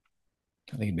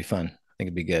 I think it'd be fun. I think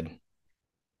it'd be good.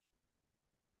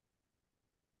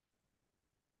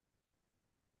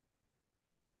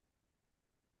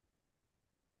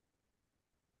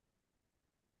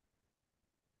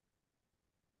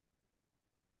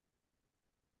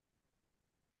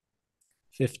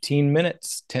 $15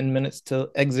 minutes, 10 minutes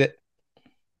till exit.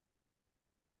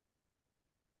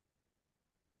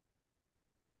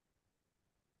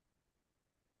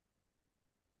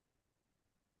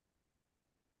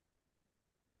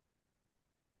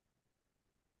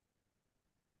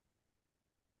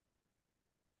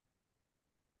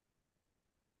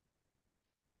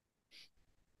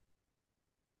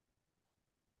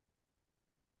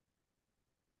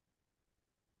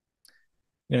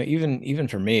 even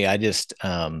for me, I just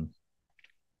I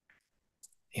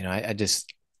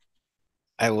just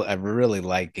I really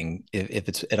like, if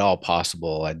it's at all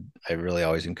possible, I really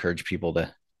always encourage people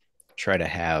to try to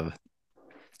have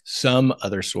some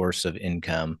other source of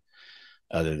income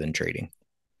other than trading.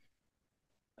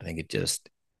 I think it just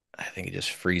I think it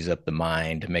just frees up the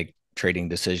mind to make trading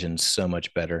decisions so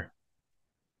much better.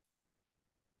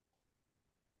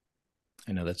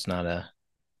 I know that's not a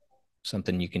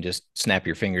something you can just snap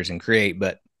your fingers and create,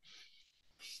 but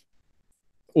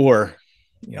or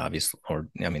obviously, or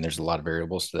I mean, there's a lot of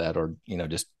variables to that, or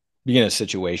just be in a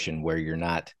situation where you're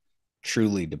not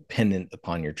truly dependent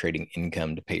upon your trading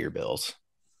income to pay your bills.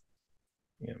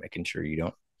 Making sure you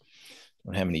don't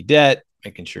have any debt,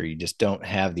 making sure you just don't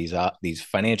have these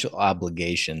financial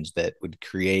obligations that would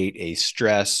create a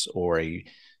stress or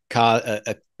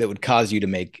that would cause you to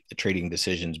make trading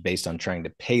decisions based on trying to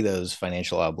pay those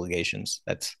financial obligations.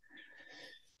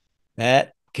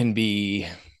 That can be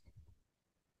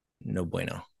no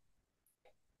bueno.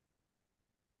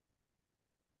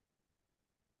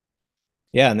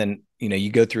 Yeah, and then you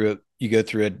go through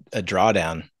a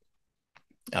drawdown.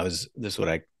 This is what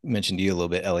I mentioned to you a little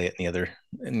bit, Elliot,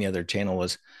 in the other channel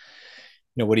was,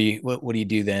 what do you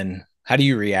do then? How do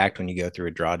you react when you go through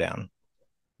a drawdown?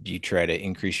 Do you try to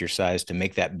increase your size to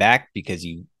make that back because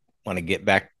you want to get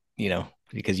back,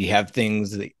 because you have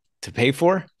things to pay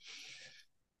for?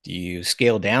 Do you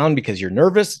scale down because you're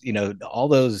nervous? All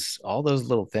those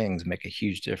little things make a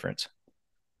huge difference.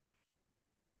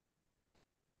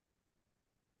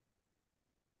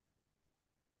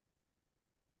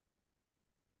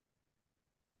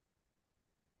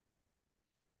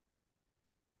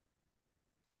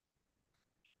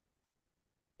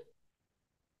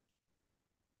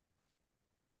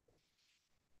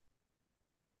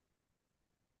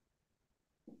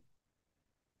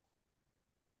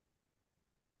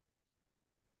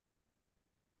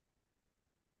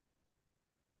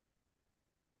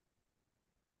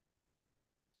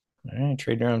 All right,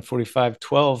 trading around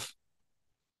 45.12.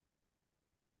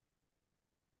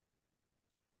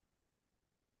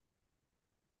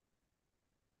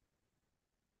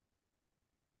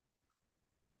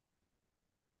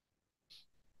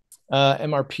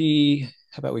 MRP,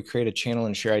 how about we create a channel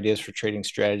and share ideas for trading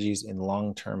strategies in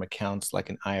long-term accounts like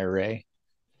an IRA?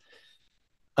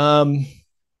 I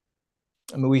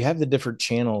mean, we have the different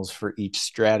channels for each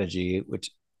strategy, which,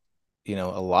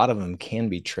 a lot of them can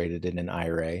be traded in an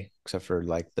IRA, except for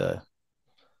like the,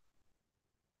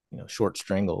 short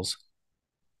strangles.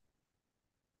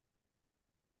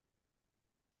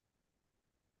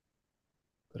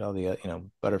 But all the,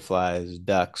 butterflies,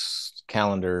 ducks,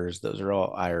 calendars, those are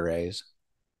all IRAs.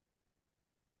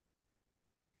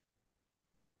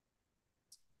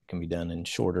 Can be done in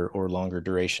shorter or longer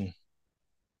duration.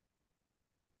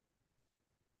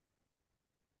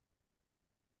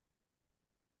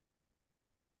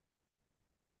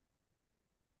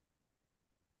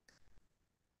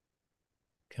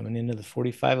 Coming into the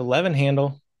 45.11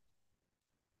 handle.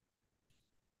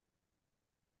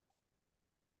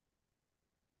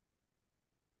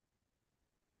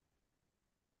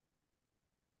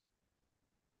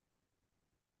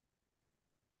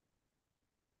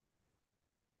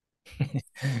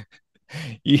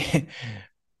 Yeah.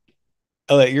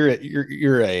 Oh, you're an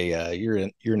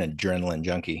adrenaline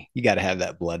junkie. You got to have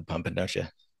that blood pumping, don't you?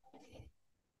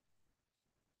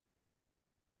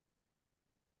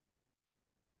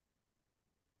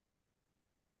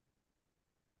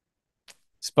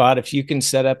 Spot, if you can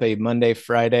set up a Monday,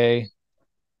 Friday,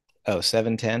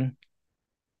 7:10.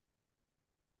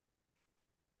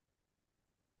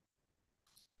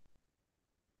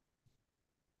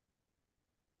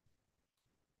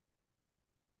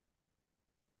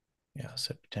 Yeah,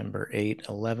 September 8,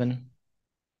 11.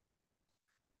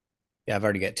 Yeah, I've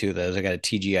already got two of those. I got a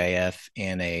TGIF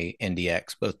and a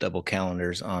NDX, both double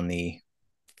calendars on the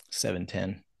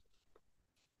 7:10.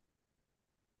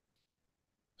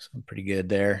 So I'm pretty good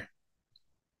there.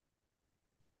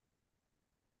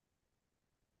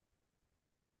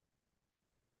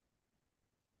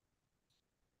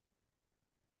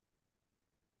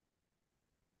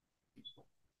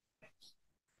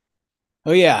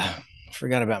 Oh yeah,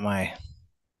 forgot about my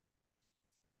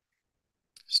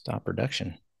stop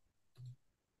reduction.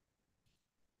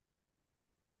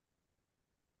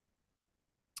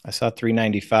 I saw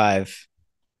 395.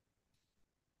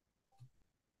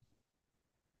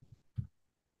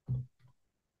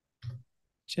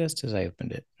 Just as I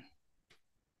opened it.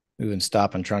 Moving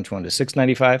stop on tranche one to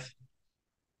 695.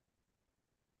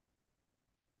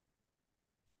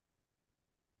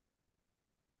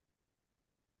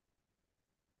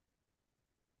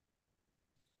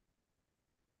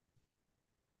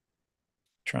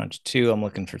 Tranche 2, I'm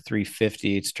looking for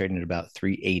 350. It's trading at about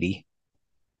 380.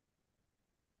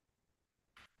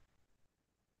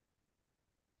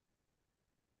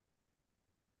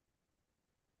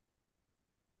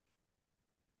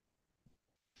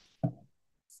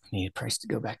 Need price to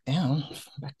go back down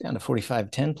to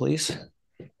 45.10, please.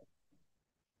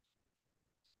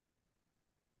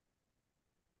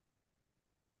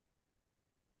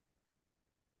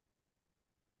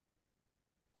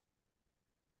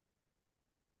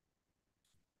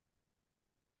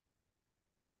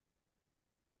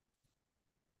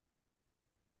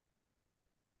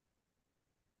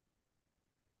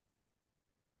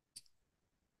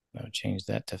 I'll change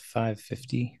that to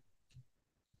 550.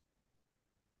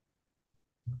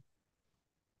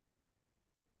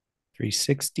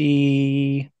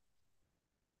 360.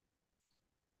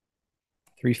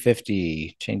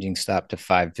 350. Changing stop to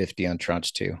 550 on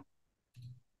tranche 2.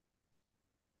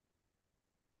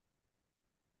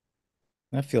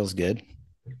 That feels good.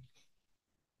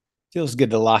 Feels good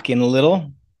to lock in a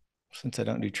little since I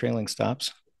don't do trailing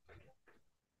stops.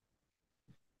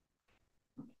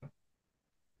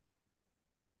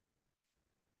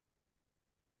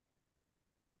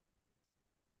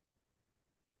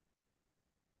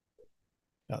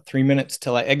 About 3 minutes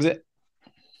till I exit.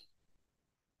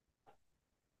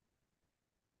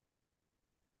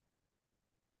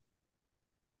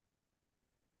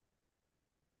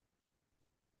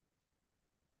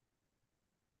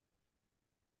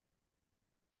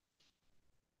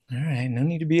 All right, no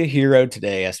need to be a hero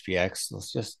today, SPX.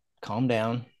 Let's just calm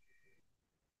down.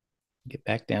 Get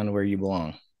back down to where you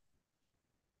belong.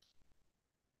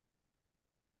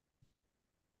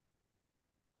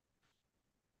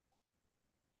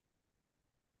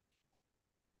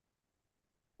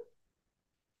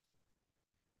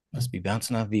 Must be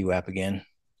bouncing off VWAP again.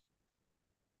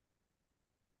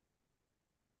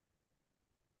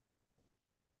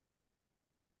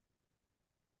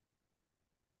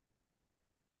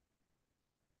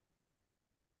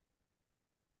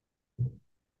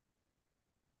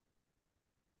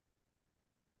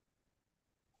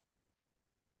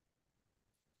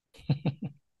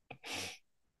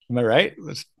 Am I right? It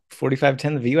was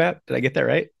 45.10 the VWAP. Did I get that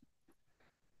right?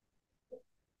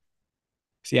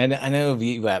 See, I know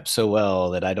VWAP so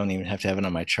well that I don't even have to have it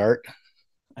on my chart.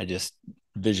 I just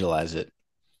visualize it.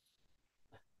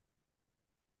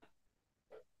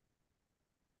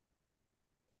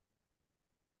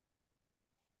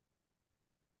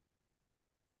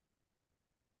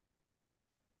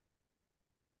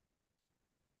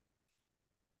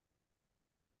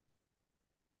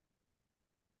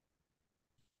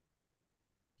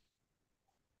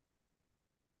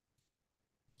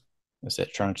 I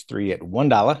set tranche 3 at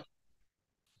 $1.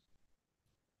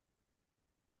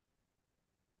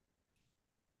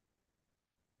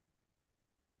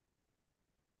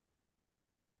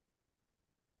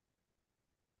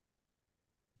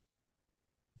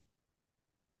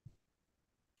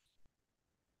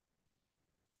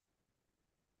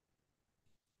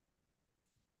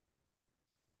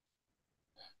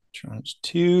 Tranche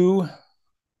 2.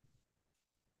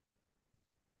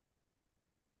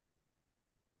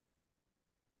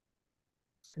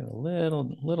 Get a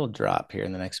little drop here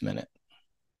in the next minute.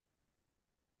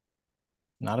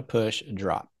 Not a push, a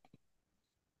drop.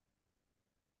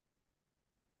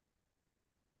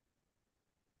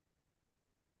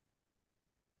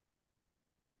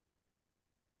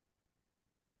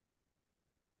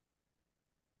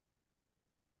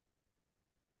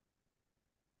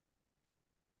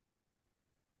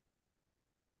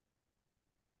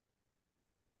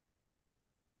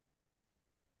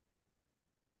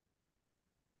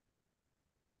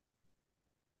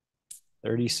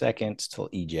 Thirty seconds till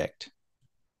eject.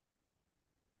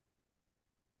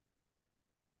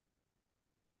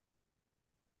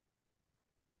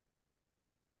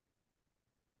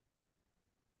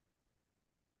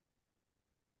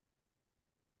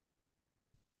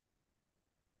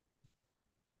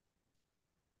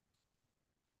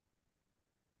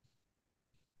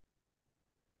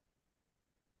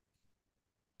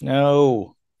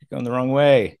 No, you're going the wrong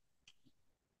way.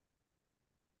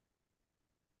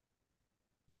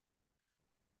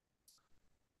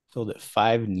 Filled at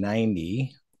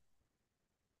 590.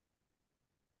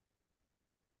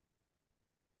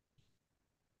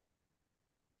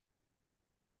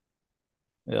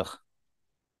 Ugh.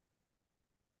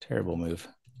 Terrible move.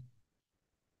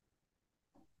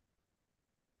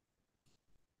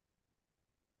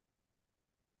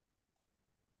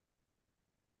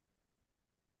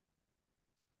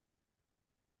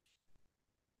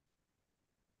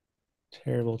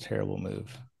 Terrible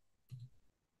move.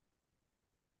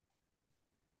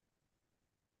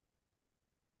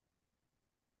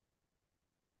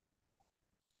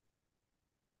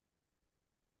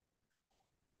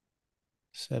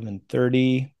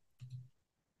 730.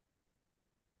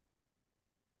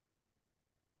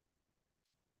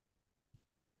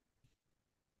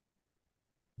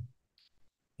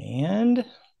 And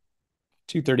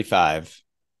 235.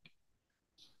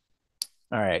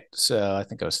 All right. So I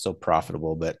think I was still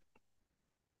profitable, but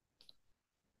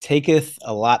taketh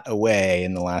a lot away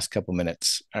in the last couple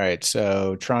minutes. All right.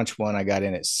 So tranche one, I got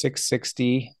in at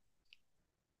 660.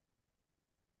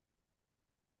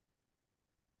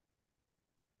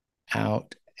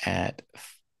 Out at,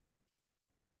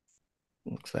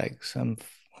 looks like some,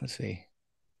 let's see,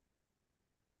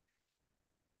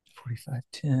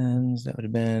 45.10s. That would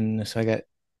have been, so I got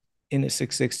in at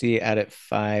 660, out at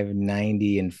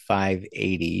 590 and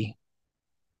 580.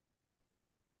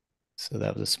 So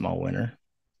that was a small winner.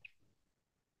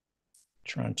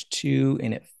 Tranche two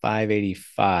in at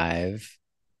 585,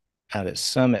 out at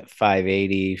some at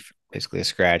 580, basically a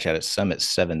scratch, out at some at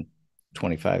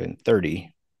 725 and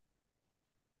 30.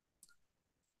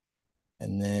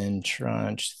 And then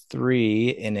tranche three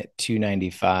in at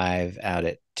 295, out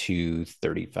at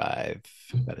 235,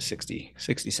 about a 60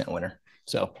 cent winner.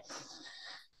 So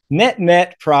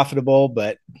net profitable,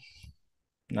 but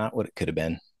not what it could have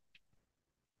been.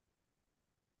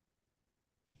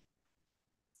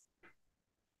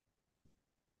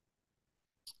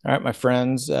 All right, my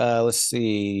friends, let's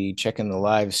see, checking the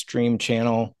live stream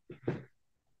channel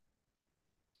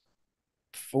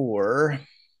for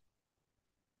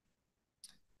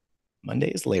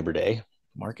Monday is Labor Day.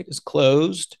 Market is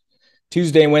closed.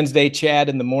 Tuesday and Wednesday, Chad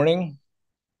in the morning.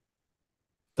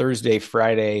 Thursday,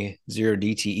 Friday, zero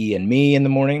DTE and me in the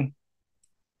morning.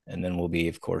 And then we'll be,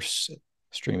 of course,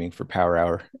 streaming for Power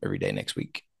Hour every day next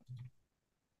week,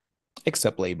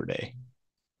 except Labor Day.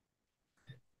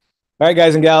 All right,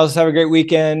 guys and gals, have a great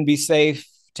weekend. Be safe.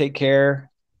 Take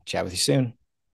care. Chat with you soon.